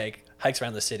like hikes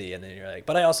around the city, and then you're like,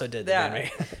 but I also did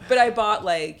the but I bought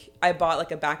like a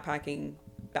backpacking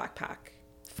backpack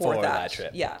for that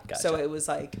trip. Gotcha. So it was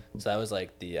like, so that was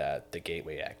like the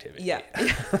gateway activity.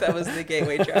 That was the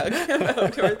gateway drug of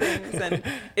outdoor things, and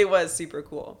it was super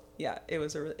cool. It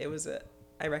was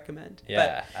I recommend.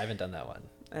 I haven't done that one.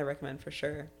 I recommend for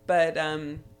sure. But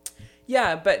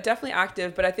but definitely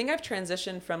active. But I think I've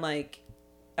transitioned from like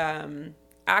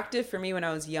active for me when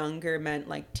I was younger meant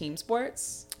like team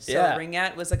sports. So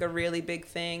ringette was like a really big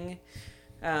thing.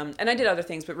 And I did other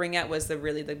things, but ringette was the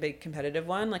big competitive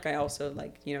one. Like I also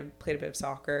like, you know, played a bit of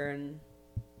soccer and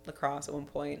lacrosse at one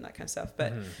point and that kind of stuff.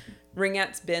 But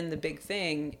ringette's been the big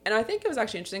thing. And I think it was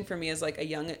actually interesting for me as like a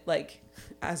young, like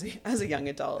as a young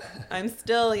adult. I'm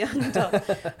still a young adult.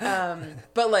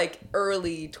 But like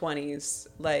early 20s,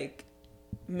 like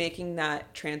making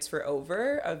that transfer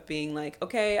over of being like,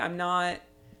 okay, I'm not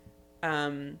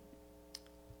a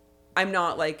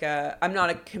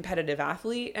competitive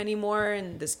athlete anymore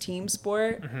in this team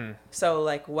sport. So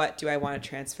like, what do I want to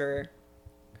transfer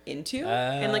into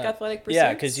in like athletic pursuits?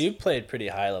 Yeah, because you played pretty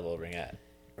high level ringette.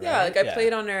 Right? Yeah, like I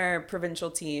played on our provincial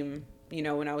team, you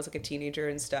know, when I was like a teenager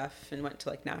and stuff, and went to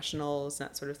like nationals and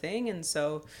that sort of thing. And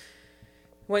so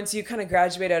once you kind of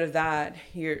graduate out of that,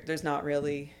 there's not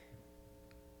really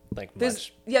like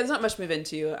much. There's not much to move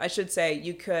into. I should say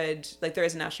you could, like, there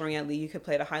is a national ringette league, you could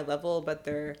play at a high level, but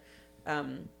they're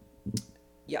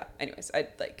anyways,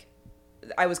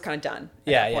 I was kind of done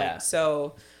at that point.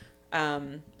 So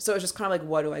it was just kind of like,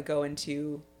 what do I go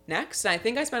into next? And I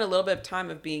think I spent a little bit of time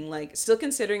of being like still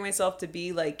considering myself to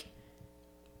be like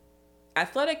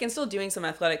athletic and still doing some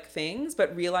athletic things,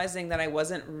 but realizing that I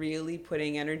wasn't really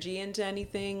putting energy into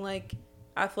anything like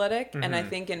athletic. And I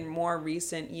think in more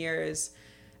recent years,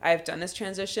 I've done this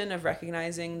transition of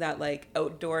recognizing that like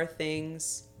outdoor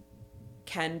things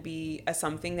can be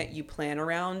something that you plan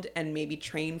around and maybe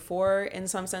train for in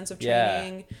some sense of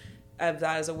training, of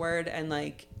that as a word. And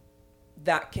like,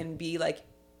 that can be like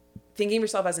thinking of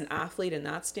yourself as an athlete in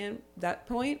that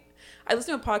point. I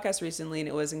listened to a podcast recently and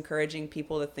it was encouraging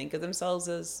people to think of themselves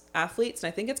as athletes.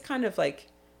 And I think it's kind of like,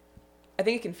 I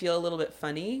think it can feel a little bit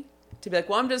funny to be like,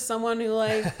 well, I'm just someone who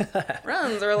like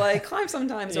runs or like climbs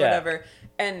sometimes or whatever.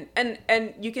 And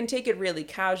you can take it really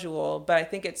casual, but I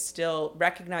think it's still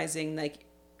recognizing like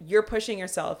you're pushing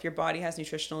yourself. Your body has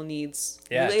nutritional needs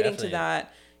relating to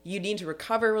that. You need to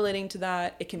recover relating to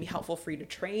that. It can be helpful for you to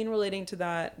train relating to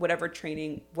that, whatever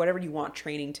you want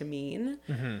training to mean.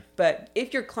 But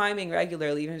if you're climbing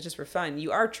regularly, even if it's just for fun,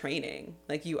 you are training.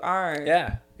 Like you are.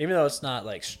 Yeah. Even though it's not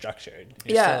like structured,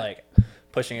 you're still like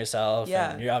pushing yourself.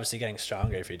 And you're obviously getting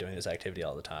stronger if you're doing this activity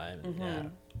all the time. Yeah.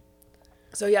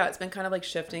 So yeah, it's been kind of like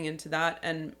shifting into that.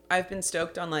 And I've been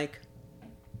stoked on like,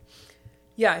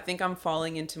 I think I'm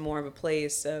falling into more of a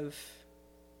place of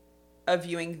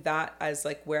viewing that as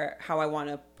like how I want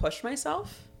to push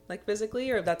myself, like physically,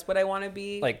 or that's what I want to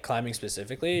be. Like climbing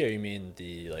specifically, or you mean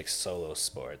the like solo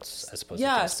sports as opposed to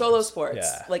team solo sports,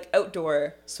 like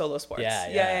outdoor solo sports.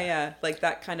 Yeah. Like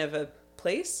that kind of a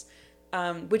place,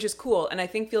 which is cool, and I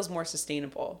think feels more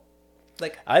sustainable.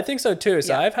 Like I think so too.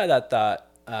 So I've had that thought.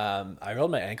 I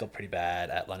rolled my ankle pretty bad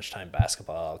at lunchtime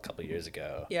basketball a couple of years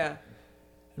ago. Yeah.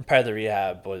 And part of the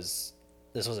rehab was.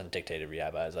 This wasn't dictated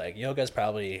rehab. I was like, yoga's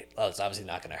probably, it's obviously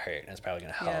not going to hurt and it's probably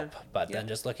going to help. But then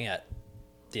just looking at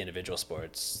the individual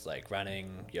sports, like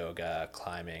running, yoga,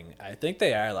 climbing, I think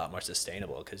they are a lot more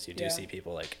sustainable because you do see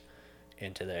people like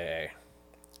into their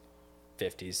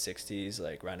 50s, 60s,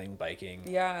 like running, biking.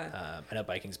 Yeah. I know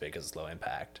biking's big because it's low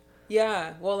impact.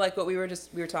 Yeah. Well, like what we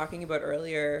were talking about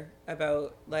earlier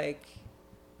about like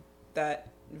that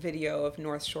video of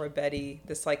North Shore Betty,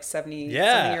 this like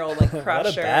 70-year-old like crusher, what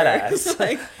a badass.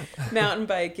 like mountain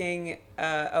biking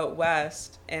out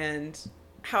west, and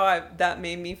how that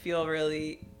made me feel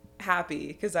really happy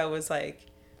because I was like,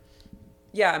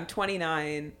 I'm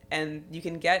 29, and you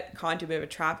can get caught into a bit of a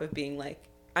trap of being like,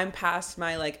 I'm past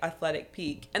my like athletic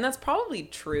peak, and that's probably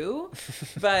true,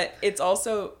 but it's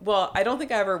also, I don't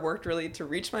think I ever worked really to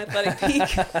reach my athletic peak,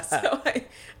 so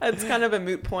it's kind of a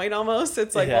moot point almost.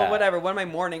 It's like, well, whatever, what am I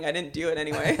mourning? I didn't do it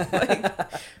anyway.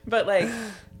 But like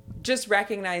just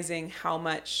recognizing how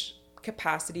much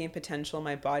capacity and potential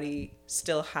my body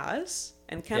still has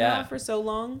and can have for so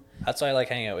long. That's why I like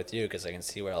hanging out with you, because I can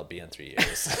see where I'll be in 3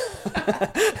 years.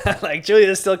 Like,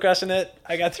 Julia's still crushing it.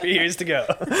 I got 3 years to go.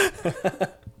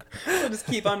 We'll just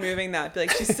keep on moving that. Be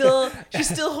like, she's still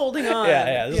holding on.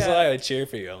 Yeah. This is why I would cheer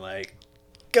for you. I'm like,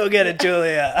 go get it,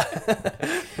 Julia.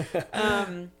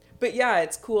 But yeah,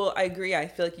 it's cool. I agree. I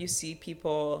feel like you see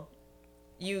people,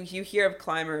 you hear of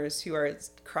climbers who are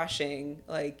crushing,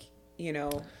 like,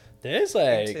 there's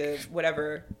like into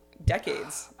whatever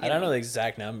decades. I don't know the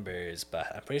exact numbers, but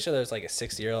I'm pretty sure there's like a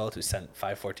 60-year-old who sent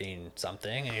 514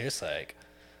 something, and you're just like,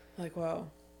 wow.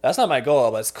 That's not my goal,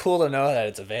 but it's cool to know that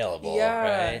it's available,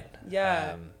 right?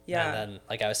 Yeah. And then,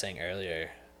 like I was saying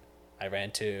earlier, I ran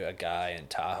to a guy in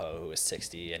Tahoe who was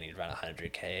 60, and he'd run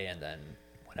 100K, and then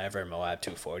whenever Moab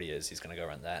 240 is, he's going to go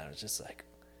run that. And I was just like,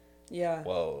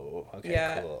 whoa,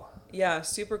 okay, cool. Yeah,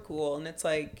 super cool. And it's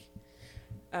like,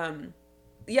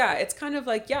 it's kind of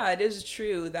like, it is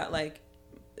true that like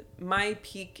my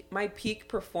peak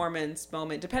performance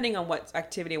moment, depending on what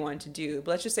activity I wanted to do, but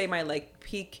let's just say my like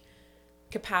peak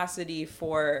capacity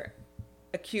for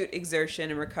acute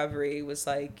exertion and recovery was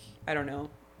like, I don't know,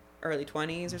 early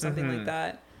 20s or something like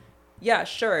that. Yeah,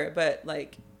 sure. But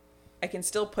like, I can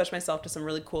still push myself to some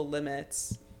really cool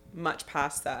limits much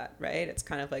past that, right? It's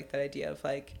kind of like that idea of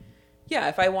like,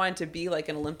 if I wanted to be like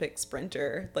an Olympic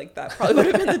sprinter, like that probably would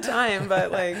have been the time, but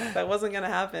like that wasn't going to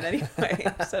happen anyway.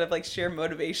 Instead of like sheer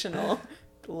motivational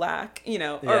lack,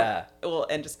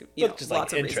 and just, lots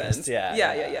like of interest. reasons.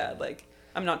 Yeah. Like,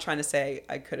 I'm not trying to say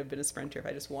I could have been a sprinter if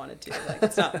I just wanted to. Like,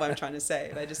 that's not what I'm trying to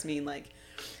say. I just mean like,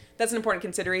 that's an important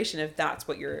consideration if that's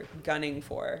what you're gunning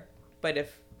for. But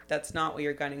if that's not what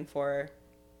you're gunning for,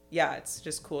 it's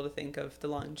just cool to think of the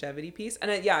longevity piece.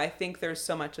 And I think there's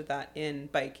so much of that in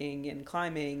biking and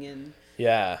climbing and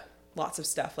lots of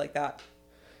stuff like that.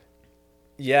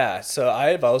 Yeah, so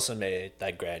I've also made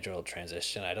that gradual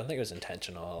transition. I don't think it was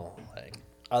intentional, like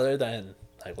other than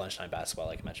like lunchtime basketball,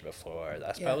 like I mentioned before.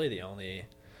 That's probably the only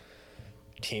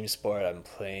team sport I'm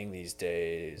playing these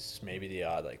days, maybe the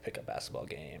odd like pickup basketball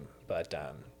game, but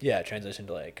yeah, transition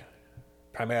to like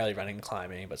primarily running and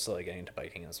climbing, but slowly getting into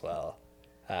biking as well.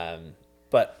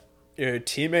 But your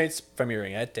teammates from your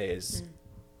ringette days,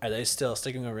 are they still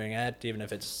sticking with ringette even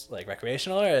if it's like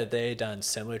recreational, or have they done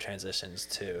similar transitions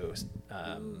to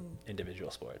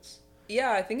individual sports?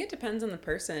 Yeah, I think it depends on the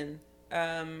person.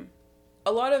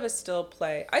 A lot of us still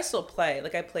play. I still play.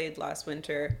 Like I played last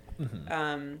winter.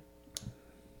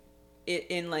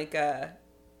 In like a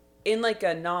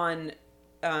non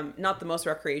not the most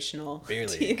recreational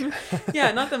team.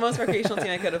 Yeah, not the most recreational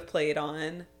team I could have played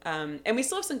on. And we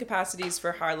still have some capacities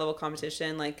for higher level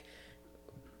competition. Like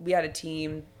we had a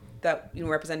team that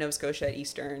represent Nova Scotia at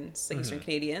Easterns, like Eastern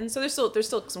Canadian. So there's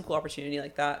still some cool opportunity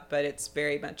like that, but it's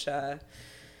very much like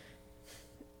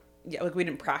we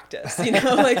didn't practice, like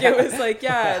it was like,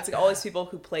 it's like all these people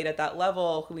who played at that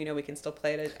level who we know we can still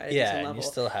play at a decent level. And you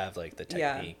still have like the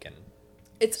technique and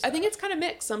I think it's kind of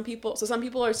mixed. Some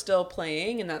people are still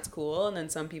playing and that's cool. And then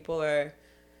some people are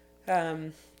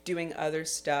doing other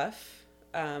stuff,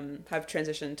 have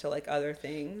transitioned to like other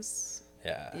things.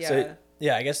 Yeah. So,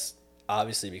 I guess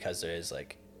obviously because there is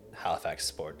like Halifax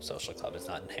Sport Social Club, it's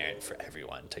not inherent for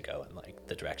everyone to go in like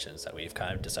the directions that we've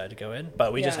kind of decided to go in.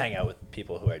 But we just hang out with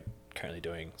people who are currently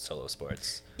doing solo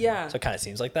sports. Yeah. So it kind of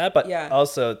seems like that. But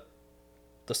also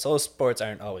the solo sports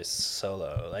aren't always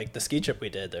solo. Like the ski trip we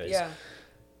did, there's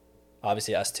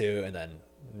obviously us two, and then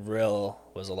Rill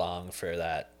was along for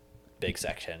that big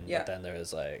section. But then there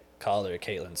was like Calder,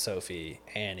 Caitlin, Sophie,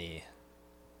 Annie.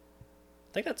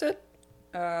 I think that's it.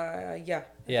 Yeah.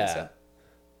 So.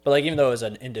 But like even though it was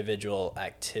an individual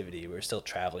activity, we were still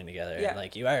traveling together. And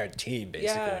like you are a team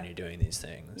basically when you're doing these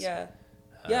things.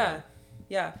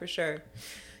 For sure.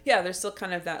 Yeah, there's still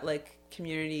kind of that like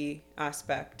community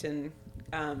aspect, and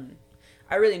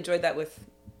I really enjoyed that with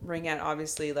ringette.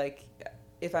 Obviously, like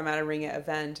if I'm at a ringette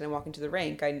event and I walk into the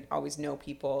rink, I always know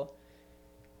people.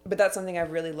 But that's something I've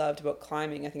really loved about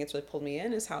climbing. I think it's really pulled me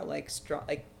in, is how like strong,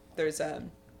 like there's a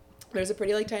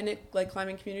pretty like tight knit like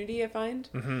climbing community, I find.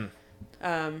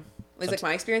 At least like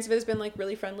my experience of it has been like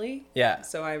really friendly. Yeah.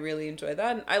 So I really enjoy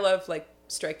that, and I love like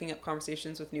striking up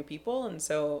conversations with new people, and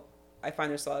so I find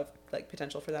there's a lot of like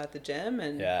potential for that at the gym,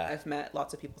 and I've met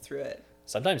lots of people through it.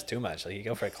 Sometimes too much. Like you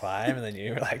go for a climb and then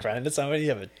you like run into somebody, you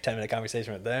have a 10-minute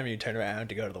conversation with them, you turn around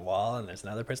to go to the wall and there's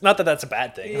another person. Not that that's a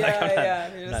bad thing. Yeah, like,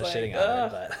 I'm not like, shitting on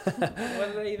her, but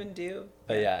what did I even do?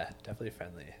 But yeah, definitely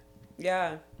friendly.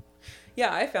 Yeah,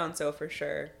 I found so for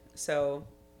sure. So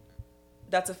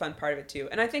that's a fun part of it too,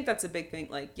 and I think that's a big thing.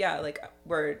 Like like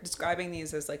we're describing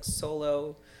these as like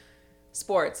solo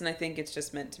sports, and I think it's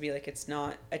just meant to be like it's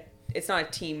not a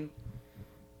team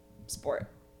sport.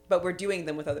 But we're doing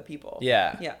them with other people.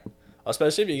 Yeah.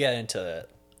 Especially if you get into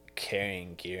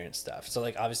carrying gear and stuff. So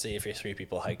like obviously if you're 3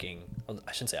 people hiking, well,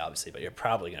 I shouldn't say obviously, but you're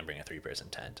probably gonna bring a 3-person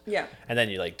tent. Yeah. And then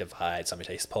you like divide. Somebody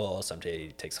takes a pole,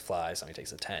 somebody takes a fly, somebody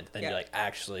takes a tent. Then you're like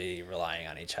actually relying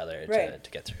on each other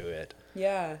to get through it.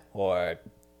 Yeah. Or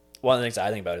one of the things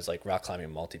I think about is like rock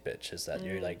climbing multi-pitch, is that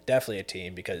you're like definitely a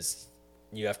team, because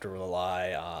you have to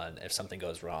rely on, if something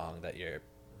goes wrong, that your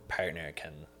partner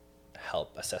can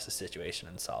help assess the situation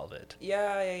and solve it.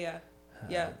 Yeah.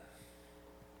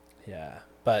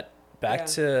 But back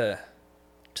to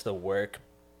the work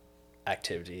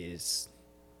activities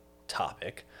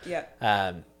topic. Yeah.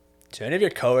 Do any of your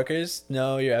coworkers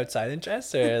know your outside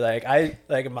interests? Or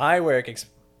like my work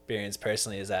experience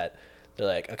personally is that they're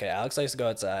like, okay, Alex likes to go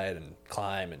outside and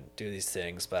climb and do these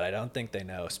things, but I don't think they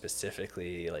know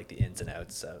specifically like the ins and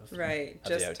outs of just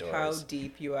the outdoors. How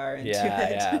deep you are into it.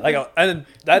 Yeah. Like, and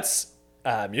that's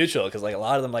mutual, because like a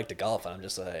lot of them like to golf, and I'm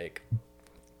just like,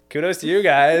 kudos to you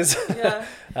guys. Not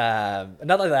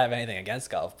that I have anything against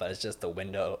golf, but it's just the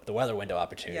weather window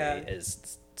opportunity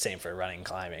is same for running,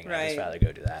 climbing. Right. I'd just rather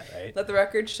go do that, right? Let the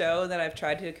record show that I've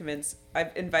tried to convince.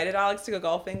 I've invited Alex to go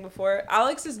golfing before.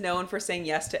 Alex is known for saying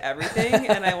yes to everything,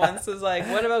 and I once was like,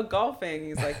 "What about golfing?"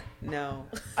 He's like, "No."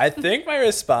 I think my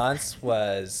response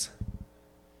was,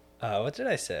 what did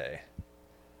I say?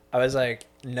 I was like,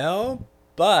 "No,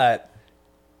 but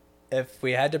if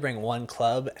we had to bring one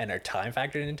club and our time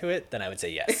factored into it, then I would say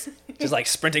yes." Just like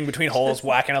sprinting between holes,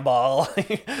 whacking a ball.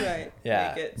 Right.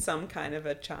 Yeah. Make it some kind of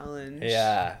a challenge.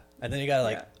 Yeah. And then you gotta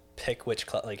like pick which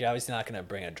club. Like you're obviously not gonna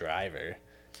bring a driver,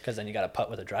 because then you gotta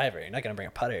putt with a driver. You're not gonna bring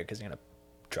a putter because you're gonna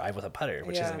drive with a putter,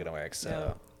 which isn't gonna work.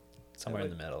 So somewhere in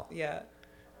the middle. Yeah.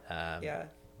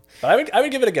 But I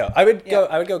would give it a go. I would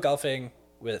go golfing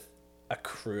with a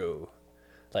crew,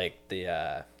 like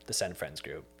the Send Friends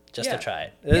group. Just to try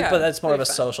it. But that's more of a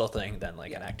social thing than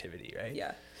like an activity, right?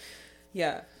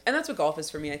 Yeah. And that's what golf is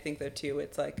for me, I think, though, too.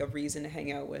 It's like a reason to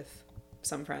hang out with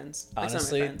some friends. Like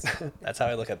Honestly, some of my friends. that's how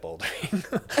I look at bouldering.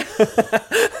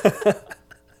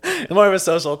 More of a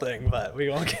social thing, but we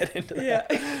won't get into that.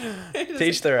 Yeah.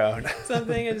 Teach their own.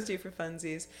 Something I just do for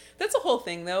funsies. That's a whole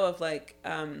thing, though, of like,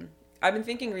 I've been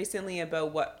thinking recently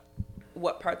about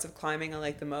what parts of climbing I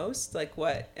like the most. Like,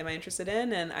 what am I interested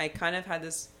in? And I kind of had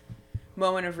this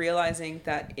moment of realizing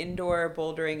that indoor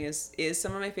bouldering is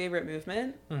some of my favorite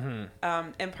movement.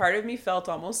 Mm-hmm. And part of me felt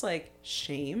almost like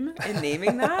shame in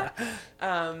naming that,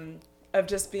 of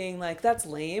just being like, that's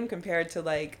lame compared to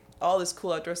like all this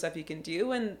cool outdoor stuff you can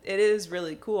do. And it is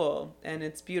really cool and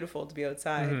it's beautiful to be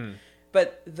outside. Mm-hmm.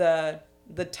 But the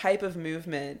type of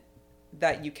movement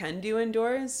that you can do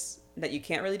indoors that you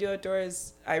can't really do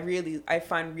outdoors, I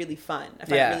find really fun. I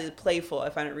find it really playful. I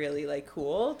find it really like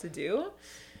cool to do.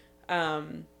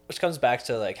 Which comes back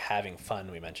to like having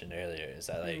fun we mentioned earlier, is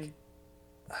that like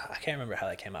I can't remember how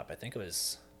that came up. I think it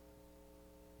was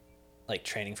like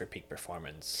training for peak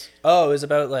performance. Oh, it was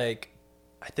about like,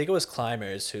 I think it was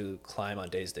climbers who climb on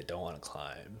days they don't want to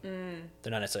climb.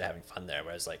 They're not necessarily having fun there,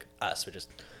 whereas like us, we're just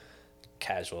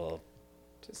casual,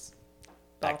 just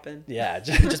bopping.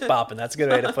 Just bopping. That's a good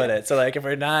way to put it. So like if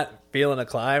we're not feeling a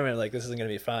climb and like this isn't gonna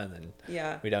be fun,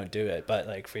 then we don't do it. But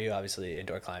like for you, obviously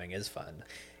indoor climbing is fun.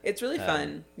 It's really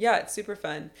fun. Yeah, it's super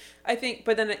fun. I think,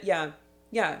 but then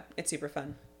it's super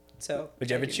fun. So would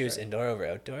you ever choose indoor over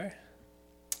outdoor?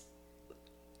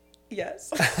 Yes.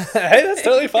 Hey, that's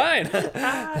totally fine.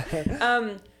 I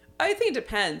think it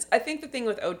depends. I think the thing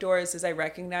with outdoors is I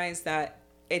recognize that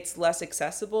it's less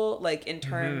accessible, like in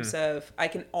terms of I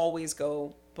can always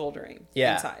go bouldering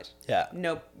inside. Yeah.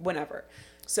 No, whenever.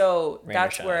 So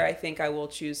that's where I think I will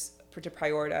choose to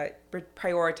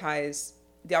prioritize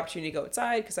the opportunity to go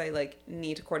outside, because I like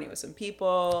need to coordinate with some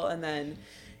people. And then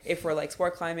if we're like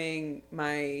sport climbing,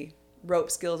 my rope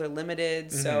skills are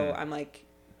limited. So I'm like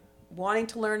wanting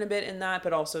to learn a bit in that,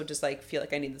 but also just like feel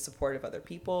like I need the support of other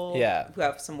people who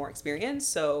have some more experience.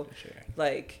 So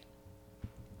like,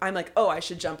 I'm like, oh, I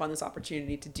should jump on this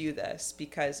opportunity to do this,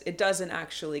 because it doesn't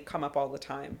actually come up all the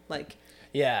time. Like,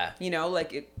 you know,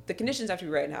 like the conditions have to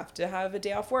be right and have to have a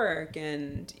day off work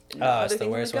and it's the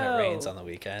worst when it rains on the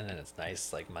weekend and it's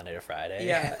nice like Monday to Friday.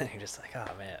 Yeah. And you're just like, oh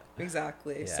man.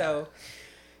 Exactly. Yeah.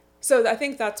 So I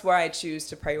think that's why I choose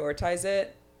to prioritize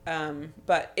it.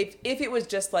 But if it was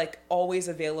just like always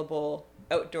available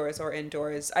outdoors or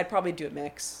indoors, I'd probably do a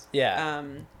mix. Yeah.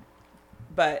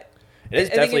 But it is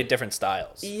definitely different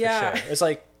styles. Yeah. For sure. It's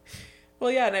like,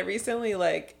 well, yeah. And I recently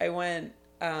I went,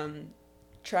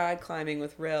 trad climbing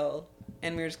with Rill,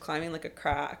 and we were just climbing like a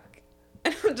crack,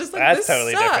 and I'm just like, that's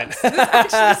totally sucks. Different. This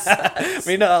actually sucks.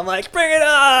 We know. I'm like, bring it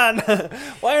on.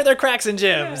 Why are there cracks in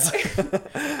gyms?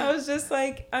 Yeah. I was just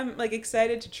like, I'm like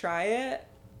excited to try it,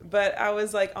 but I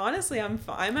was like, honestly, I'm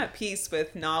at peace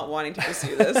with not wanting to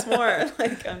pursue this more.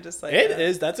 Like, I'm just like, it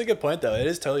is. That's a good point though. It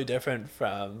is totally different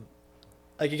from,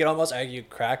 like, you can almost argue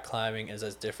crack climbing is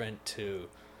as different to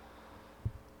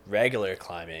regular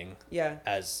climbing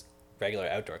as regular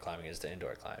outdoor climbing is to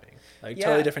indoor climbing. Like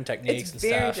totally different techniques and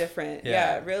stuff. It's very different.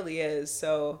 Yeah, it really is.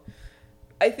 So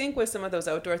I think with some of those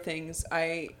outdoor things,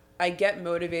 I get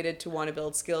motivated to want to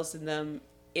build skills in them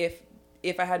if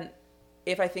I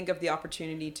think of the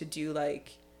opportunity to do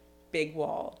like big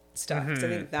wall stuff. So I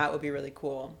think that would be really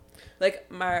cool.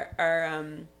 Like my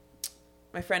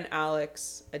friend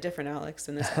Alex, a different Alex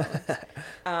than this Alex.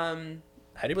 How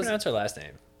do you pronounce her last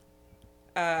name?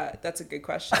 That's a good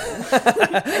question.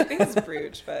 I think it's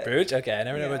Bruch, but Bruch? Okay, I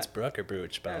never know if it's Brooke or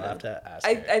Bruch, but I'll have to ask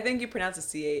her. I think you pronounce a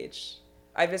CH.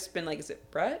 I've just been like, is it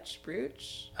Bruch?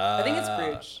 I think it's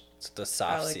Bruch. It's the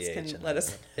soft Alex CH. can let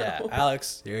us know. Yeah,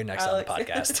 Alex, you're next on the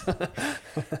podcast.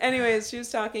 Anyways, she was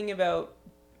talking about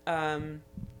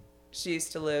she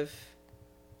used to live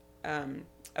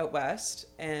out west,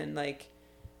 and like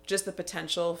just the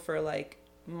potential for like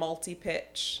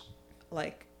multi-pitch,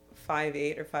 like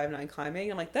 5'8" or 5'9"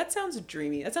 climbing. I'm like, that sounds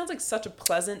dreamy. That sounds like such a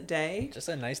pleasant day. Just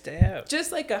a nice day out.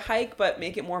 Just like a hike, but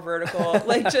make it more vertical.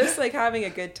 Like just like having a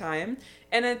good time.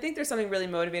 And I think there's something really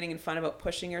motivating and fun about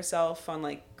pushing yourself on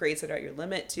like grades that are at your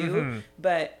limit too.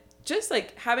 But just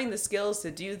like having the skills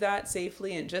to do that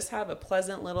safely and just have a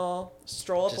pleasant little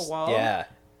stroll up a wall. Yeah.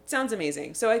 Sounds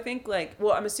amazing. So I think like,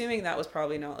 well, I'm assuming that was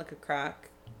probably not like a crack.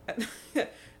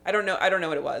 I don't know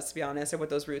what it was, to be honest, or what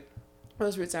those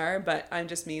roots are, but I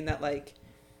just mean that like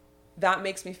that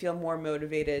makes me feel more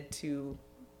motivated to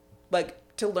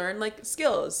learn like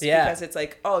skills, because it's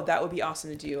like, oh, that would be awesome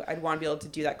to do. I'd want to be able to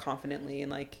do that confidently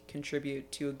and like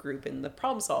contribute to a group in the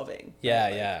problem solving.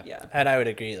 Yeah. And I would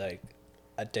agree, like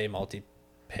a day multi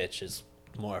pitch is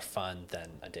more fun than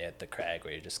a day at the crag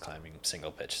where you're just climbing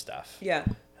single pitch stuff. Yeah.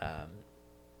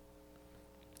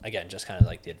 Again, just kind of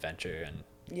like the adventure and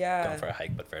Yeah. going for a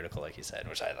hike, but vertical, like you said,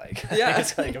 which I like. Yeah.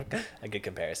 It's like a good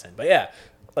comparison. But yeah,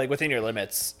 like within your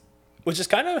limits, which is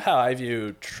kind of how I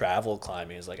view travel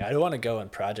climbing, is like I don't want to go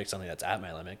and project something that's at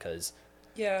my limit because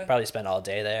Yeah. probably spend all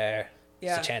day there.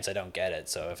 Yeah. There's a chance I don't get it.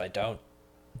 So if I don't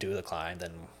do the climb,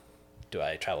 then do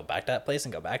I travel back to that place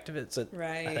and go back to it? So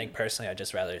Right. I think personally, I'd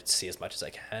just rather see as much as I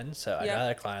can. So I'd Yeah.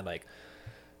 rather climb like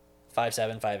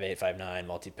 5.7, 5.8, 5.9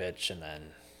 multi-pitch and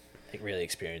then like really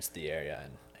experience the area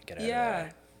and get out of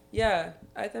there. Yeah.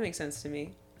 That makes sense to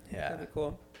me. Yeah. That'd be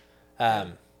cool.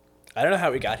 I don't know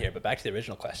how we got here, but back to the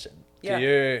original question. Yeah.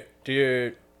 Do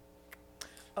your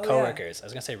Oh, coworkers, I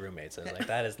was gonna say roommates, I was like,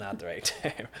 that is not the right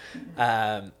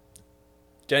term.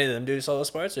 Do any of them do solo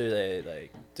sports, or do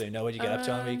they know what you get up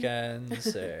to on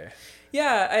weekends? Or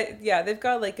Yeah, they've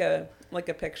got like a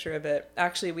picture of it.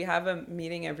 Actually, we have a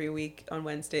meeting every week on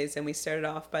Wednesdays, and we started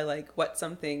off by like, what's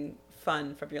something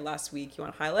fun from your last week you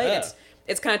want to highlight? Oh.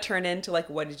 It's kind of turned into like,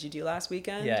 what did you do last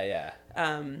weekend? Yeah.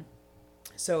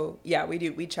 So yeah,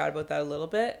 we chat about that a little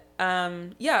bit.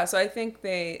 So I think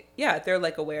they're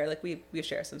like aware, like we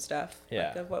share some stuff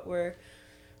like, of what we're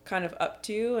kind of up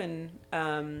to,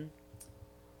 and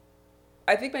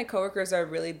I think my coworkers are a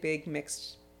really big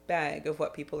mixed bag of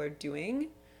what people are doing.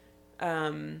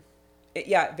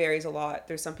 It varies a lot.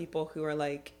 There's some people who are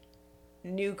like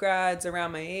new grads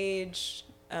around my age.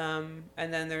 And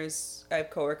then I have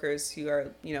coworkers who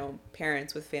are,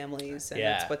 parents with families, and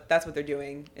that's what they're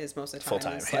doing is most of the time.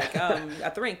 Full-time, it's like,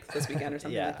 at the rink this weekend or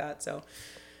something like that. So,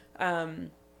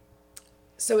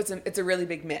 so it's a really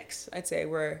big mix. I'd say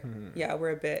we're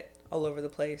a bit all over the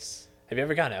place. Have you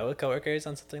ever gone out with coworkers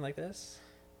on something like this?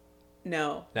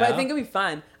 No? But I think it'd be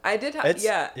fun. I did have,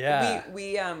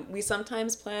 we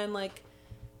sometimes plan like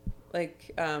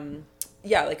a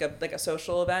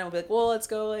social event. We'll be like, well, let's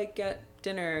go like get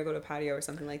dinner, go to a patio or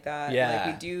something like that. Yeah.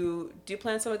 Like we do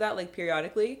plan some of that like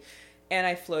periodically. And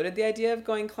I floated the idea of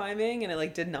going climbing, and it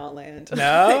like did not land.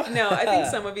 No? No, I think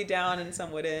some would be down and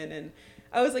some wouldn't. And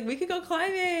I was like, we could go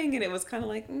climbing, and it was kind of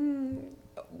like,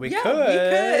 we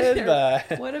could.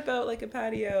 But what about like a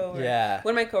patio? Or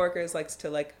one of my coworkers likes to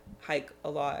like hike a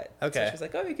lot. Okay. So she's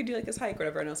like, oh, we could do like this hike or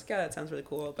whatever. And I was like, yeah, that sounds really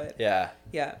cool. But yeah.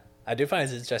 I do find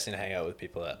it's interesting to hang out with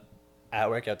people at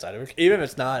work, outside of work, even if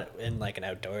it's not in like an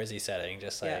outdoorsy setting.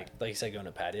 Just like you said, going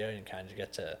to patio, and kind of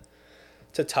get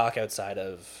to talk outside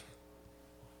of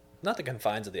not the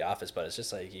confines of the office, but it's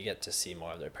just like you get to see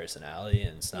more of their personality,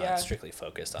 and it's not strictly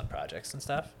focused on projects and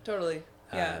stuff. Totally.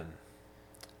 Yeah.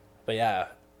 But yeah,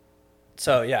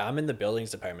 so yeah, I'm in the buildings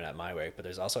department at my work, but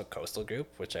there's also a coastal group,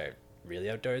 which are really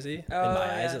outdoorsy in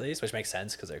my eyes, at least, which makes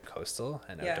sense because they're coastal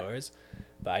and outdoors.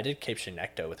 But I did Cape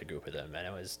Shinecto with a group of them, and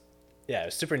it was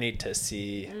super neat to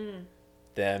see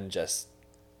them just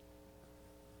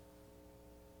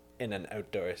in an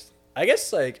outdoors. I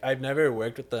guess like I've never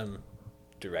worked with them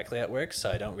directly at work, so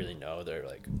I don't really know their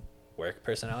like work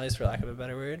personalities, for lack of a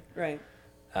better word. Right.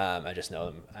 I just know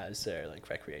them as their like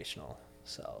recreational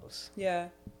selves. Yeah.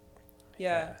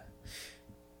 I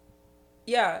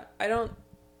don't.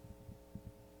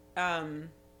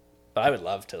 But I would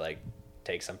love to like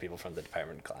take some people from the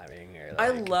department climbing, or like, I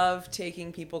love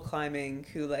taking people climbing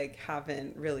who like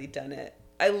haven't really done it.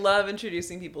 I love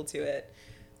introducing people to it.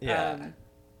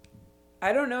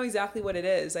 I don't know exactly what it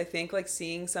is. I think like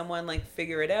seeing someone like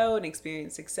figure it out and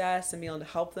experience success and be able to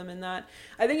help them in that.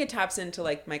 I think it taps into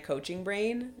like my coaching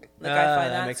brain. Like I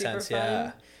find that super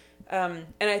fun.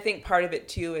 And I think part of it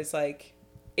too is like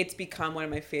it's become one of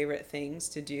my favorite things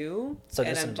to do. So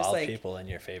and just I'm involve just like, people in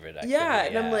your favorite activity. Yeah,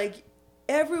 and I'm like,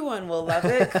 everyone will love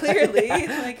it. Clearly,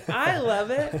 like I love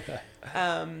it.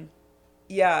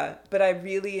 But I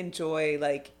really enjoy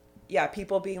like. Yeah,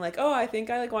 people being like, oh, I think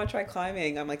I like want to try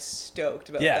climbing. I'm like stoked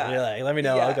about that. Yeah, you're like, let me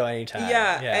know. I'll go anytime.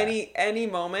 Yeah, any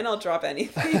moment, I'll drop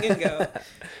anything and go.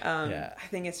 I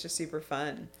think it's just super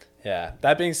fun. Yeah.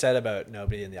 That being said about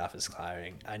nobody in the office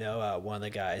climbing, I know one of the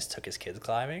guys took his kids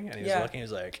climbing, and he was looking. He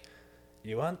was like,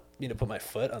 "You want me to put my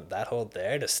foot on that hole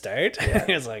there to start?" Yeah.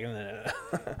 He was like, "No."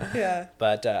 Yeah.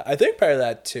 But I think part of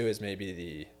that too is maybe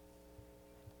the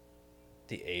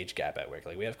age gap at work.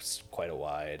 Like we have quite a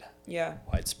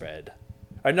widespread,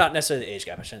 or not necessarily the age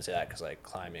gap. I shouldn't say that, because like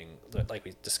climbing, like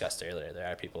we discussed earlier, there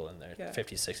are people in their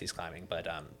 50s, 60s climbing, but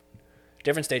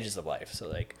different stages of life. So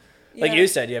like you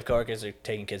said, you have coworkers who are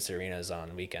taking kids to arenas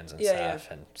on weekends and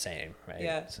stuff, and same, right?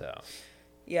 Yeah. So.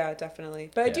 Yeah,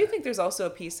 definitely. But I do think there's also a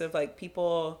piece of like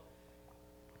people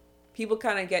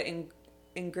kind of get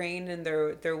ingrained in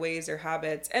their ways or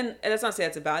habits, and that's not to say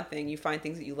that's a bad thing. You find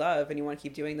things that you love and you want to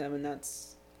keep doing them, and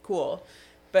that's cool.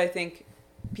 But I think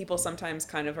people sometimes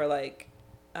kind of are like,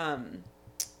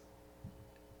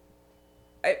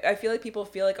 I feel like people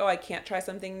feel like, oh, I can't try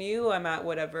something new. I'm at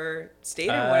whatever state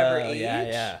or whatever age.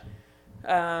 Yeah.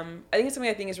 I think it's something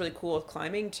I think is really cool with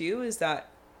climbing too, is that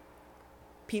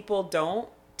people don't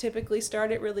typically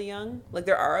start it really young. Like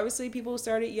there are obviously people who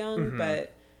start it young,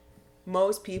 but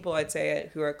most people I'd say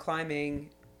who are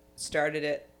climbing started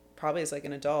it probably as like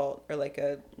an adult or like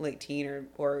a late teen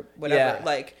or whatever. Yeah.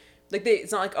 Like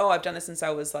it's not like, oh, I've done this since I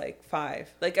was like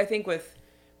 5. Like I think with,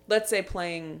 let's say,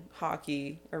 playing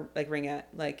hockey or like ringette,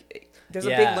 like there's a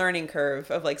big learning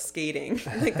curve of like skating.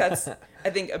 Like that's I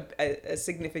think a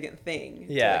significant thing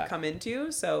to like come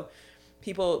into. So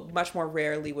people much more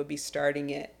rarely would be starting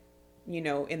it, you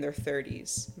know, in their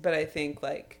 30s. But I think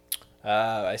like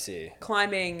I see.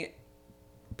 Climbing,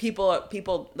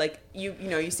 people like you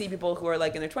know, you see people who are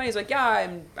like in their 20s like, yeah,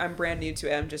 I'm brand new to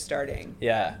it, I'm just starting.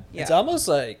 Yeah. It's almost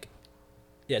like,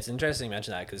 yeah, it's interesting you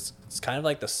mention that, because it's kind of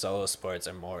like the solo sports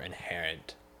are more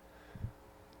inherent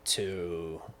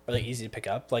to, or like easy to pick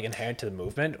up, like inherent to the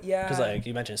movement. Yeah. Because like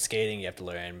you mentioned skating, you have to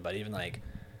learn, but even like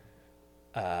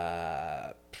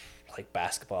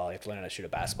basketball, you have to learn how to shoot a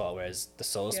basketball, whereas the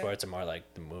solo sports are more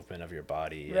like the movement of your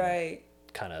body. Right.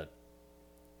 Kind of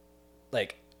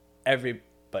like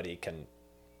everybody can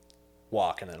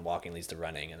walk, and then walking leads to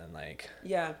running, and then like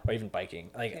or even biking.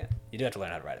 Like you do have to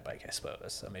learn how to ride a bike, I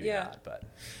suppose, so maybe not, but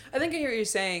I think I hear what you're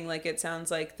saying. Like it sounds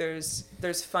like there's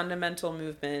fundamental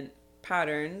movement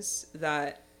patterns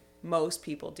that most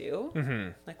people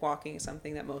do. Like walking is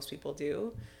something that most people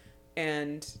do,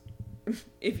 and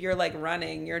if you're like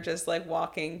running, you're just like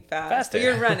walking faster.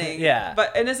 You're running.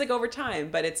 But and it's like over time,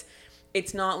 but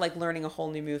it's not like learning a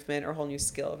whole new movement or a whole new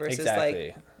skill versus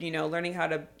like, you know, learning how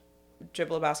to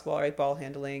dribble a basketball or like ball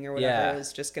handling or whatever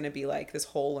is just going to be like this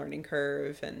whole learning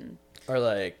curve. And or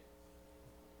like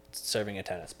serving a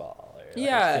tennis ball or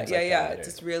it's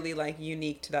just really like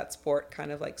unique to that sport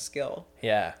kind of like skill.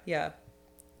 I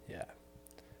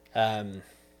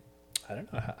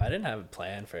don't know, I didn't have a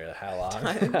plan for how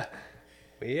long.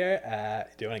 We are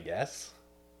at, do you want to guess?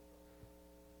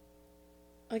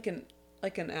 Like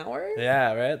an hour?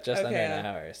 Yeah, right, just under an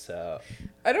hour. So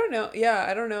I don't know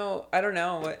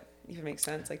what even makes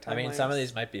sense, like time. I mean, wise. some of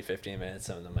these might be 15 minutes,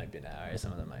 some of them might be an hour,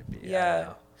 some of them might be I don't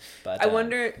know. But I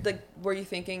wonder, like, were you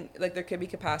thinking like there could be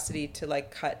capacity to like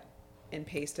cut and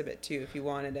paste a bit too if you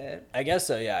wanted it? I guess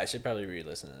so. Yeah, I should probably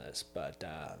re-listen to this. But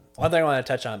one thing I want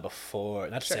to touch on before,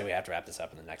 not to say we have to wrap this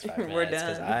up in the next 5 minutes, we're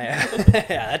done.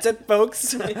 Yeah, that's it,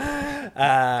 folks. Do you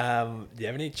have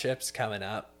any trips coming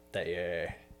up that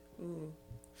you're? Ooh.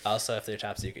 Also, if they're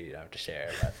top secret, you don't have to share.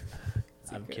 But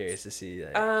I'm curious to see.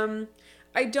 Like...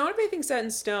 I don't have anything set in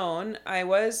stone. I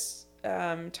was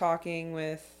talking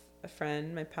with a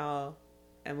friend, my pal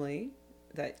Emily,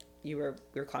 that we were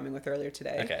climbing with earlier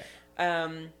today. Okay.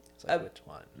 It's like, which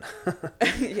one?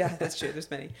 Yeah, that's true. There's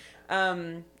many.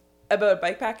 About a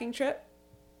bikepacking trip.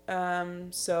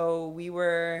 So we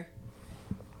were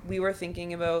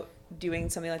thinking about doing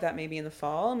something like that maybe in the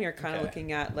fall. And we were kind of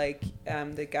looking at like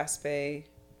the Gaspé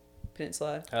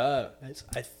Peninsula.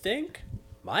 I think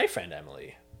my friend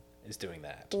Emily is doing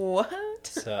that. What?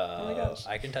 So oh my gosh.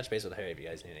 I can touch base with her if you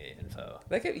guys need any info.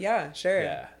 That could, yeah, sure.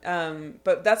 Yeah.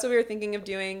 But that's what we were thinking of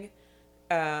doing.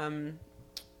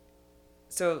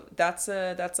 So that's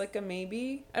like a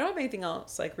maybe. I don't have anything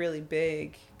else like really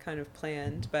big kind of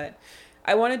planned, but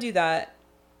I want to do that.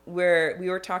 Where we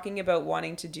were talking about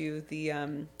wanting to do the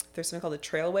there's something called a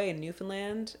trailway in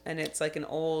Newfoundland, and it's like an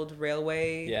old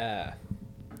railway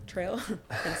trail,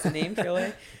 hence the name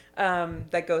trailway,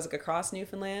 that goes like across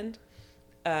Newfoundland,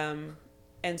 and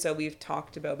so we've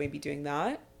talked about maybe doing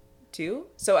that too.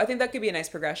 So I think that could be a nice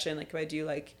progression. Like if I do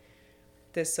like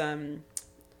this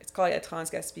it's called a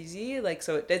Transgaspésie, like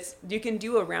so it's you can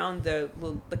do around the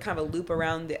kind of a loop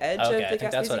around the edge of the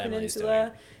Gaspésie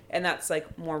Peninsula, and that's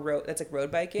like more road. That's like road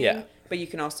biking. Yeah. But you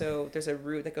can also there's a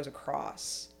route that goes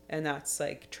across, and that's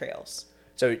like trails.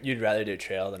 So you'd rather do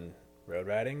trail than road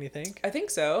riding, do you think? I think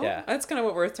so. Yeah. That's kind of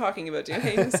what we're talking about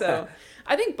doing. So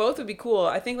I think both would be cool.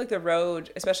 I think like the road,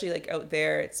 especially like out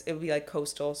there, it would be like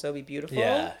coastal, so it'd be beautiful.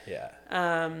 Yeah.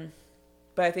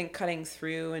 But I think cutting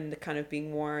through and kind of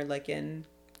being more like in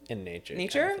nature kind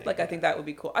of thing, like yeah. I think that would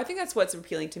be cool. I think that's what's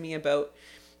appealing to me about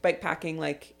bikepacking,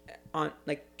 like on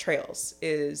like trails,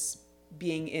 is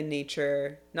being in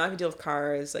nature, not having to deal with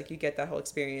cars. Like you get that whole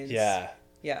experience. Yeah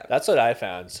That's what I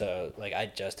found. So like I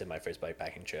just did my first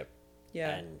bikepacking trip,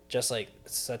 and just like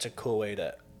it's such a cool way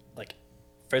to like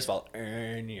first of all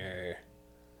earn your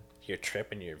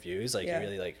trip and your views. Like you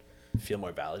really like feel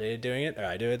more validated doing it, or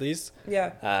I do at least.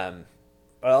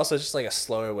 but also just like a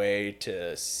slower way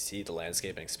to see the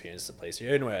landscape and experience the place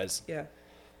you're in. Whereas Yeah.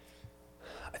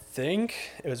 I think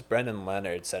it was Brendan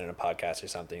Leonard said in a podcast or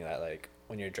something that like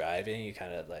when you're driving, you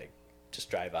kind of like just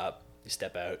drive up, you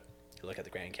step out, you look at the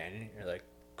Grand Canyon, you're like,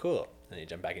 cool, and then you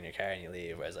jump back in your car and you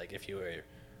leave. Whereas like if you were,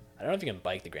 I don't know if you can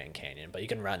bike the Grand Canyon, but you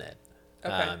can run it.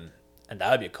 Okay. And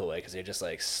that would be a cool way because you're just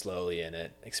like slowly in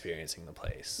it, experiencing the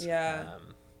place. Yeah.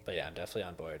 But yeah, I'm definitely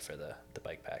on board for the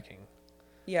bike packing.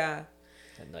 Yeah.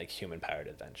 And like human powered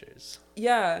adventures.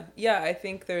 Yeah. Yeah. I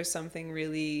think there's something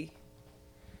really,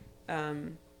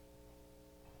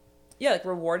 like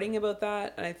rewarding about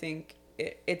that. And I think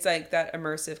it's like that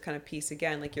immersive kind of piece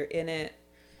again, like you're in it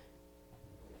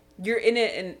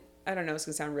and I don't know, it's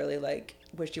gonna sound really like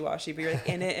wishy-washy, but you're like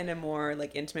in it in a more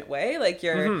like intimate way. Like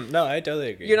you're No, I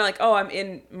totally agree. You're not like, oh, I'm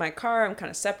in my car, I'm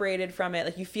kind of separated from it.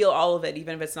 Like you feel all of it,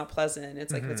 even if it's not pleasant.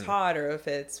 It's like if it's hot or if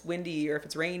it's windy or if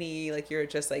it's rainy, like you're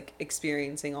just like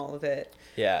experiencing all of it.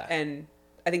 Yeah. And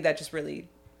I think that just really,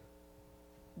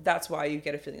 that's why you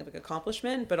get a feeling of like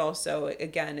accomplishment, but also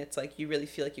again, it's like you really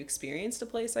feel like you experienced a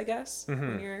place, I guess,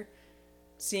 when you're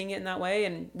seeing it in that way.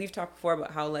 And we've talked before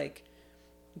about how like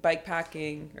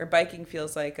biking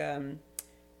feels like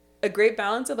a great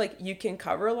balance of like you can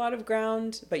cover a lot of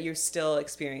ground but you're still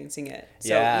experiencing it.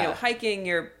 So you know, hiking,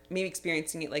 you're maybe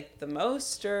experiencing it like the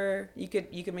most, or you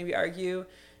could maybe argue,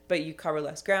 but you cover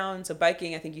less ground. So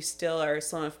biking, I think you still are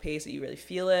slow enough pace that you really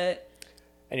feel it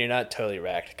and you're not totally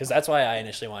wrecked, because that's why I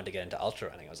initially wanted to get into ultra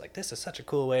running. I was like, this is such a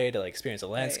cool way to like experience a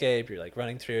landscape. Right. You're like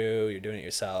running through, you're doing it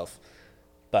yourself,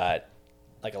 but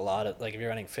like a lot of like if you're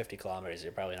running 50 kilometers,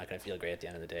 you're probably not going to feel great at the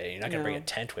end of the day. You're not going to bring a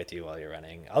tent with you while you're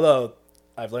running. Although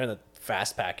I've learned that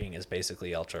fast packing is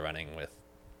basically ultra running with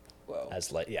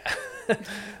as light. Yeah.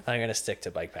 I'm going to stick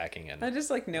to bike packing. And I just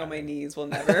like know my knees will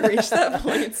never reach that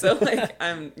point. So like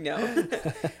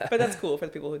but that's cool for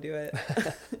the people who do it.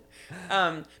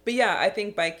 But yeah, I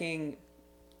think biking,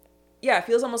 it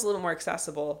feels almost a little more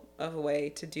accessible of a way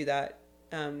to do that.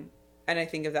 And I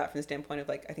think of that from the standpoint of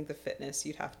like, I think the fitness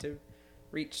you'd have to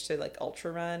reach to like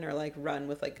ultra run or like run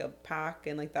with like a pack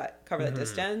and like that cover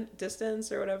that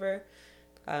distance or whatever.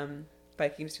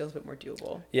 Biking just feels a bit more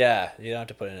doable. Yeah, you don't have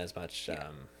to put in as much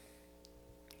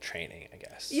training, I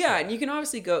guess. Yeah, and you can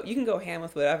obviously go ham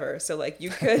with whatever. So like you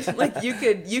could like you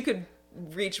could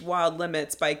reach wild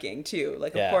limits biking too.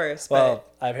 Like of course. Well,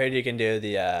 I've heard you can do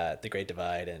the Great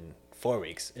Divide in 4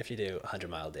 weeks if you do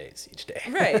 100-mile days each day.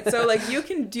 Right. So like you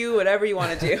can do whatever you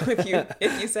want to do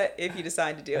if you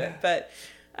decide to do it. But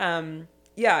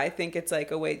I think it's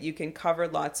like a way you can cover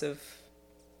lots of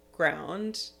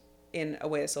ground in a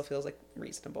way that still feels like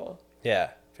reasonable. Yeah,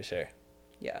 for sure.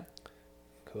 Yeah.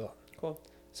 Cool.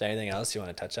 Is there anything else you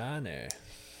want to touch on, or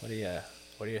what are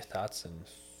your thoughts? And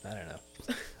I don't know.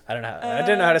 I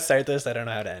don't know how to start this. I don't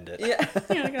know how to end it. Yeah.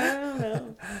 You're like, I don't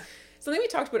know. Something we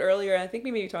talked about earlier, I think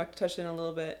we maybe touched in a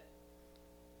little bit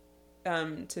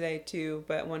today too,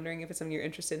 but wondering if it's something you're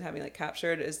interested in having like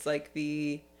captured, is like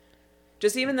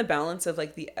just even the balance of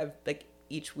like like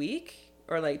each week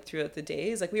or like throughout the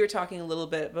days. Like we were talking a little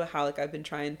bit about how like I've been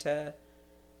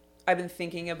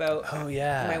thinking about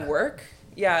my work.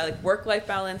 Yeah, like work-life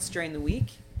balance during the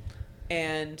week,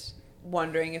 and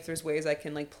wondering if there's ways I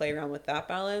can like play around with that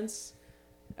balance.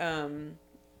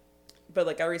 But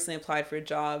like I recently applied for a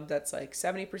job that's like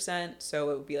 70%,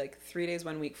 so it would be like 3 days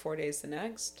one week, 4 days the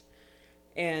next.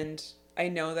 And I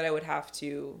know that I would have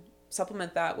to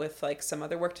supplement that with like some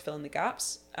other work to fill in the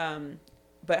gaps.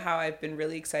 But how I've been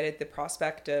really excited the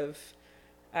prospect of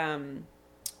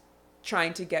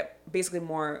trying to get basically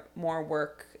more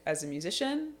work as a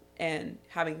musician and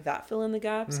having that fill in the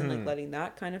gaps and like letting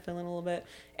that kind of fill in a little bit,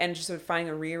 and just sort of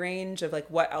finding a rearrange of like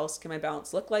what else can my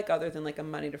balance look like other than like a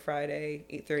Monday to Friday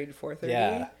 8:30 to 4:30.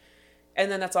 Yeah.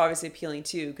 And then that's obviously appealing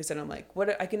too, because then I'm like,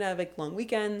 what I can have like long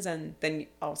weekends, and then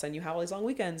all of a sudden you have all these long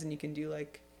weekends and you can do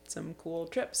like some cool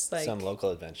trips, like some local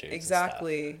adventures.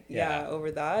 Exactly. Yeah, over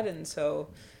that. And so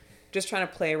just trying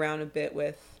to play around a bit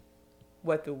with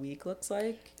what the week looks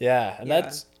like. Yeah, and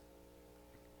that's,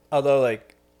 although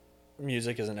like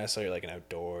music isn't necessarily like an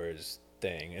outdoors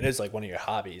thing, it is like one of your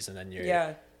hobbies, and then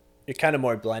you're kind of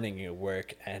more blending your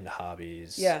work and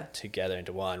hobbies together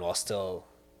into one while still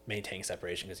maintaining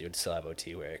separation, because you would still have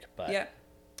OT work. But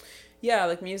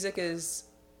like music is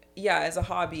as a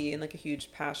hobby and like a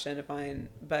huge passion of mine,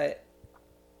 but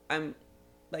I'm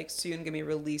like soon gonna be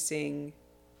releasing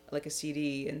like a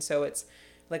CD, and so it's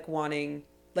like wanting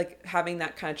like having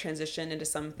that kind of transition into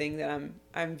something that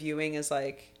I'm viewing as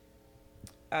like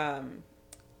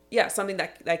something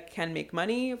that can make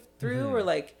money through, or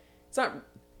like it's not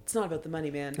about the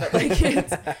money, man, but like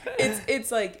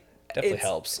it's like definitely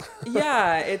helps.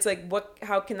 Yeah, it's like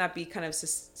how can that be kind of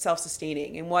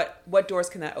self-sustaining, and what doors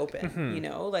can that open? You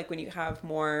know, like when you have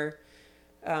more,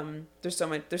 there's so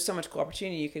much cool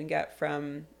opportunity you can get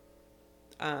from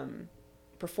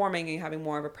performing and having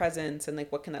more of a presence, and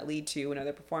like what can that lead to in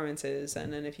other performances.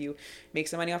 And then if you make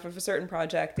some money off of a certain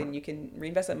project, then you can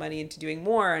reinvest that money into doing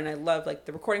more. And I love, like,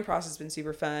 the recording process has been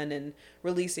super fun, and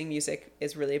releasing music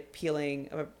is really appealing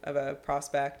of a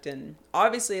prospect. And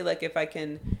obviously, like, if I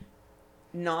can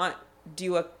not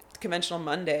do a conventional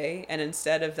Monday, and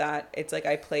instead of that it's like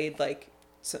I played like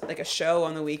a show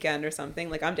on the weekend or something,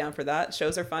 like I'm down for that.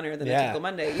 Shows are funner than a typical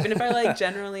Monday, even if I like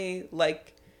generally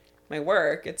like my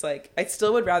work. It's like I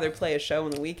still would rather play a show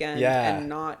on the weekend and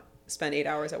not spend 8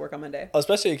 hours at work on Monday.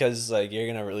 Especially because like you're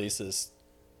gonna release this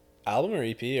album or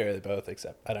EP, or both,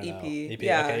 except I don't know. EP.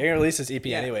 Yeah. Okay, you're gonna release this EP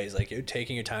anyways. Like you're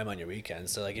taking your time on your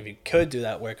weekends. So like if you could do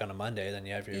that work on a Monday, then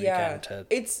you have your weekend to.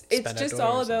 It's just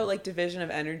all about like division of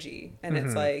energy, and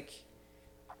it's like,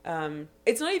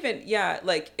 it's not even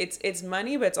like it's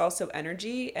money, but it's also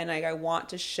energy, and like I want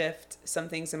to shift some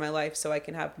things in my life so I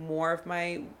can have more of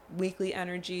my weekly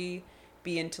energy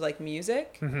be into like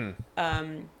music.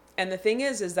 And the thing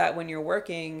is that when you're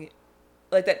working,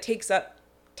 like that takes up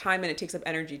time and it takes up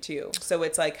energy too. So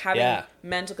it's like having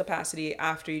mental capacity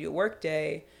after you do a work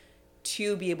day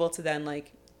to be able to then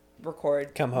like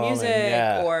record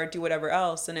music or do whatever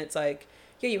else. And it's like,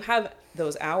 you have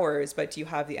those hours, but do you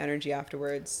have the energy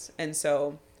afterwards? And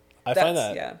so I find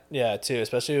that too,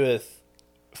 especially with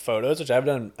photos, which I haven't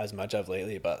done as much of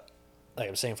lately, but like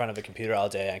I'm sitting in front of a computer all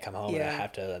day and I come home and I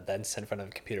have to then sit in front of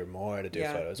a computer more to do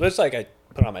photos, which like I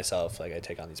put on myself, like I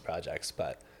take on these projects,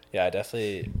 but I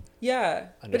definitely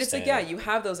but it's like you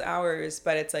have those hours,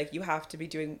 but it's like you have to be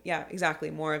doing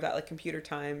exactly more of that like computer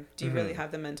time. Do you really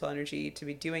have the mental energy to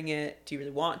be doing it? Do you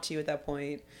really want to at that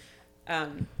point?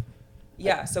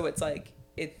 So it's like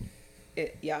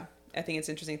I think it's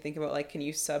interesting to think about, like, can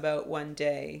you sub out one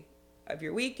day of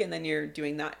your week and then you're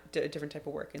doing that a different type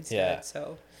of work instead.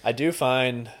 So I do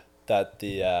find that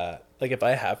the like if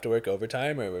I have to work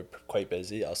overtime or we're quite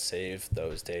busy, I'll save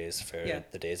those days for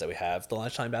the days that we have the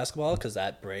lunchtime basketball, because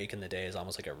that break in the day is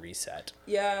almost like a reset.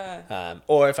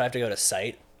 Or if I have to go to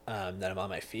site, then I'm on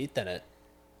my feet, then it,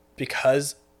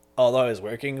 because although I was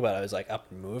working but I was like up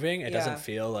and moving, it doesn't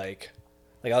feel like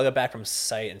I'll get back from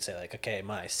site and say like, okay,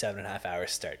 my 7.5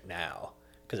 hours start now,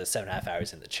 because it's 7.5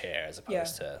 hours in the chair as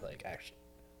opposed to like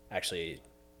actually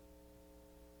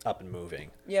up and moving.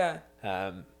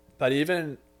 But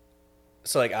even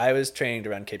so, like I was training to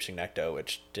run Cape Chignecto,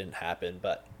 which didn't happen,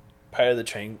 but part of the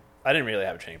training, I didn't really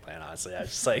have a training plan, honestly. I was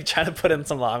just like trying to put in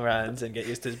some long runs and get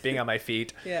used to being on my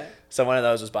feet. So one of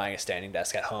those was buying a standing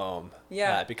desk at home.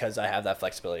 Because I have that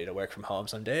flexibility to work from home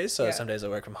some days. So some days I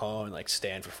work from home and like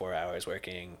stand for 4 hours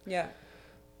working.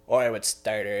 Or I would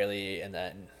start early and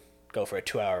then go for a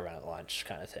 2-hour run at lunch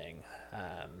kind of thing.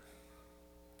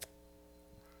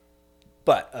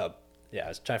 I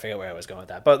was trying to figure out where I was going with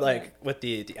that. But like with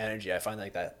the energy, I find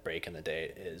like that break in the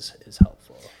day is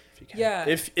helpful if you can.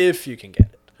 If you can get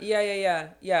it.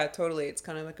 Yeah, totally. It's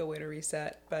kind of like a way to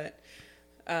reset. But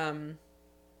I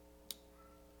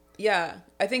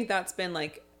think that's been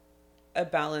like a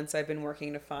balance I've been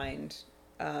working to find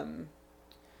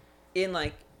in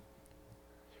like,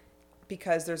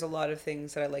 because there's a lot of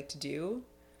things that I like to do.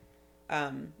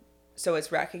 So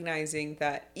it's recognizing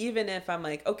that even if I'm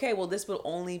like, okay, well, this will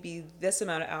only be this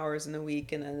amount of hours in the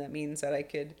week, and then that means that I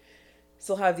could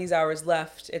still have these hours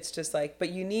left. It's just like, but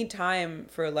you need time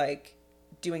for like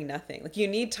doing nothing. Like you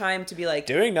need time to be like,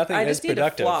 doing nothing I is just need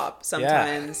productive. to flop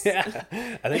sometimes.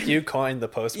 I think you coined the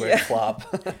post-work flop.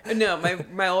 No,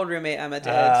 my old roommate Emma did,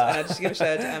 and I just give a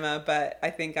shout out to Emma. But I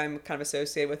think I'm kind of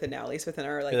associated with it now, at least within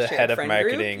our like the shared head of friend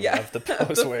marketing group. of the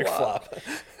post-work flop.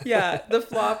 The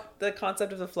flop. The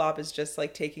concept of the flop is just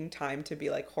like taking time to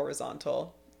be like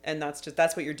horizontal, and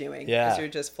that's what you're doing. Because you're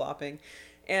just flopping,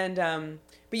 and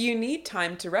but you need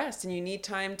time to rest, and you need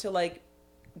time to like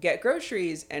get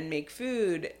groceries and make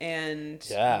food and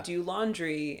do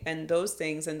laundry and those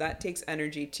things, and that takes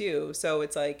energy too. So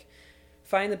it's like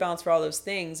finding the balance for all those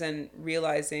things and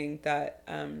realizing that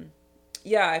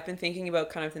I've been thinking about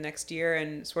kind of the next year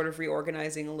and sort of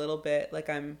reorganizing a little bit. Like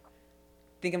I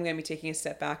think I'm going to be taking a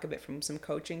step back a bit from some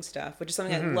coaching stuff, which is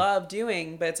something I love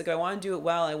doing, but it's like I want to do it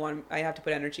well. I have to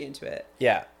put energy into it.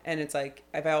 And it's like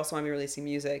if I also want to be releasing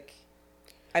music,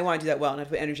 I want to do that well and I have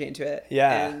to put energy into it.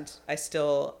 And I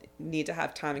still need to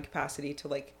have time and capacity to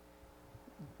like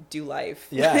do life.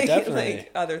 Definitely.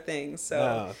 Like other things. So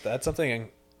no, that's something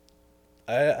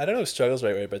I don't know if struggle's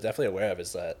right way, but definitely aware of,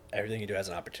 is that everything you do has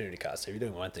an opportunity cost. So if you're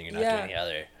doing one thing, you're not doing the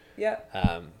other.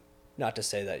 not to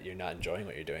say that you're not enjoying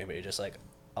what you're doing, but you're just like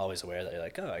always aware that you're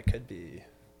like, oh, I could be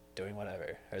doing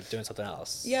whatever or doing something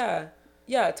else. Yeah,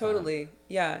 totally.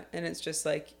 Yeah, and it's just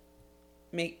like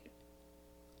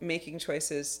making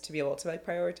choices to be able to like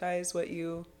prioritize what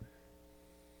you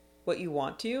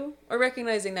want to, or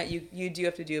recognizing that you do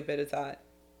have to do a bit of that.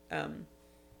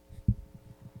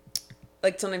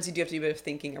 Like sometimes you do have to do a bit of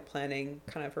thinking or planning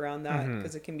kind of around that,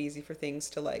 because it can be easy for things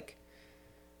to like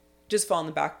just fall on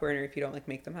the back burner if you don't like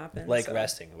make them happen. Like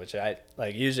resting, which I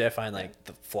like. Usually I find like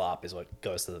the flop is what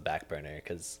goes to the back burner,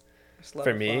 because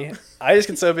for me, I just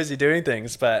get so busy doing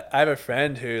things. But I have a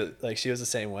friend who like, she was the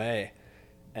same way,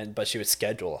 but she would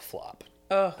schedule a flop.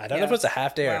 Oh, I don't know if it's a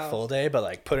half day or a full day, but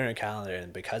like put it in her calendar,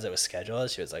 and because it was scheduled,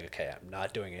 she was like, okay, I'm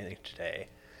not doing anything today,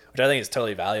 which I think is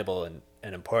totally valuable and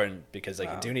important, because like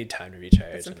you do need time to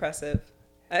recharge. It's impressive.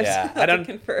 I have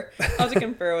to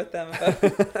confer with them about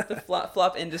the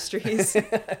flop industries.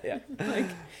 Yeah. Like,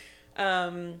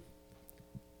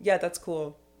 yeah, that's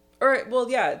cool. Or well,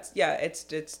 it's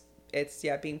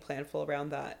being planful around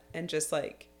that, and just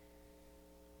like,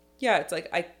 yeah, it's like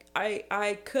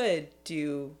I could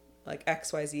do like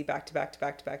XYZ back to back to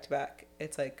back to back to back.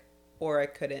 It's like, or I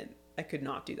could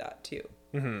not do that too.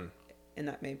 Mm-hmm. And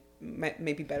that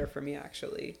may be better for me,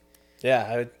 actually.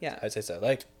 Yeah, I'd say so.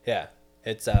 Like, yeah,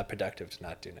 it's productive to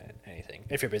not do anything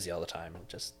if you're busy all the time, and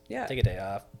just take a day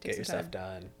off, get your stuff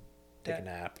done, take a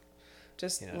nap,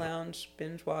 just lounge,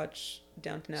 binge watch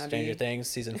Downton Abbey. Stranger Things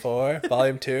season 4,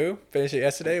 volume 2. Finished it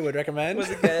yesterday. Would recommend. Was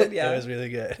it good? Yeah, it was really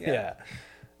good.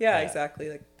 Yeah, exactly.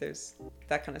 Like, there's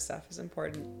that kind of stuff is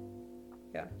important.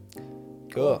 Yeah.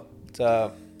 Cool.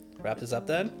 So, wrap this up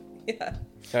then. Yeah.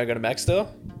 Can I go to Mex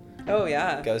still? Oh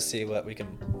yeah. Go see what we can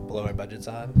blow our budgets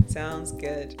on. Sounds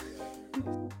good.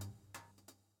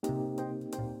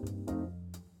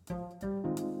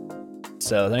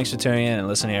 So thanks for tuning in and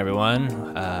listening, everyone.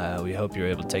 We hope you were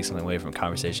able to take something away from a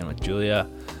conversation with Julia.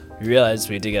 We realized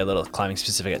we did get a little climbing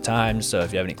specific at times, so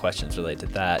if you have any questions related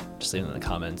to that, just leave them in the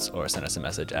comments or send us a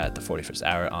message at the 41st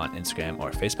Hour on Instagram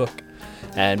or Facebook.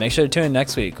 And make sure to tune in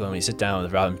next week when we sit down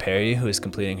with Robin Perry, who is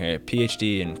completing her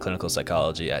PhD in clinical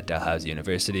psychology at Dalhousie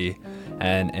University,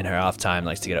 and in her off time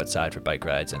likes to get outside for bike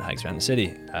rides and hikes around the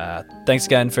city. Thanks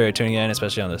again for tuning in,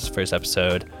 especially on this first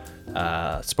episode.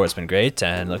 Sport's been great,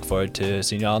 and look forward to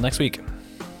seeing you all next week.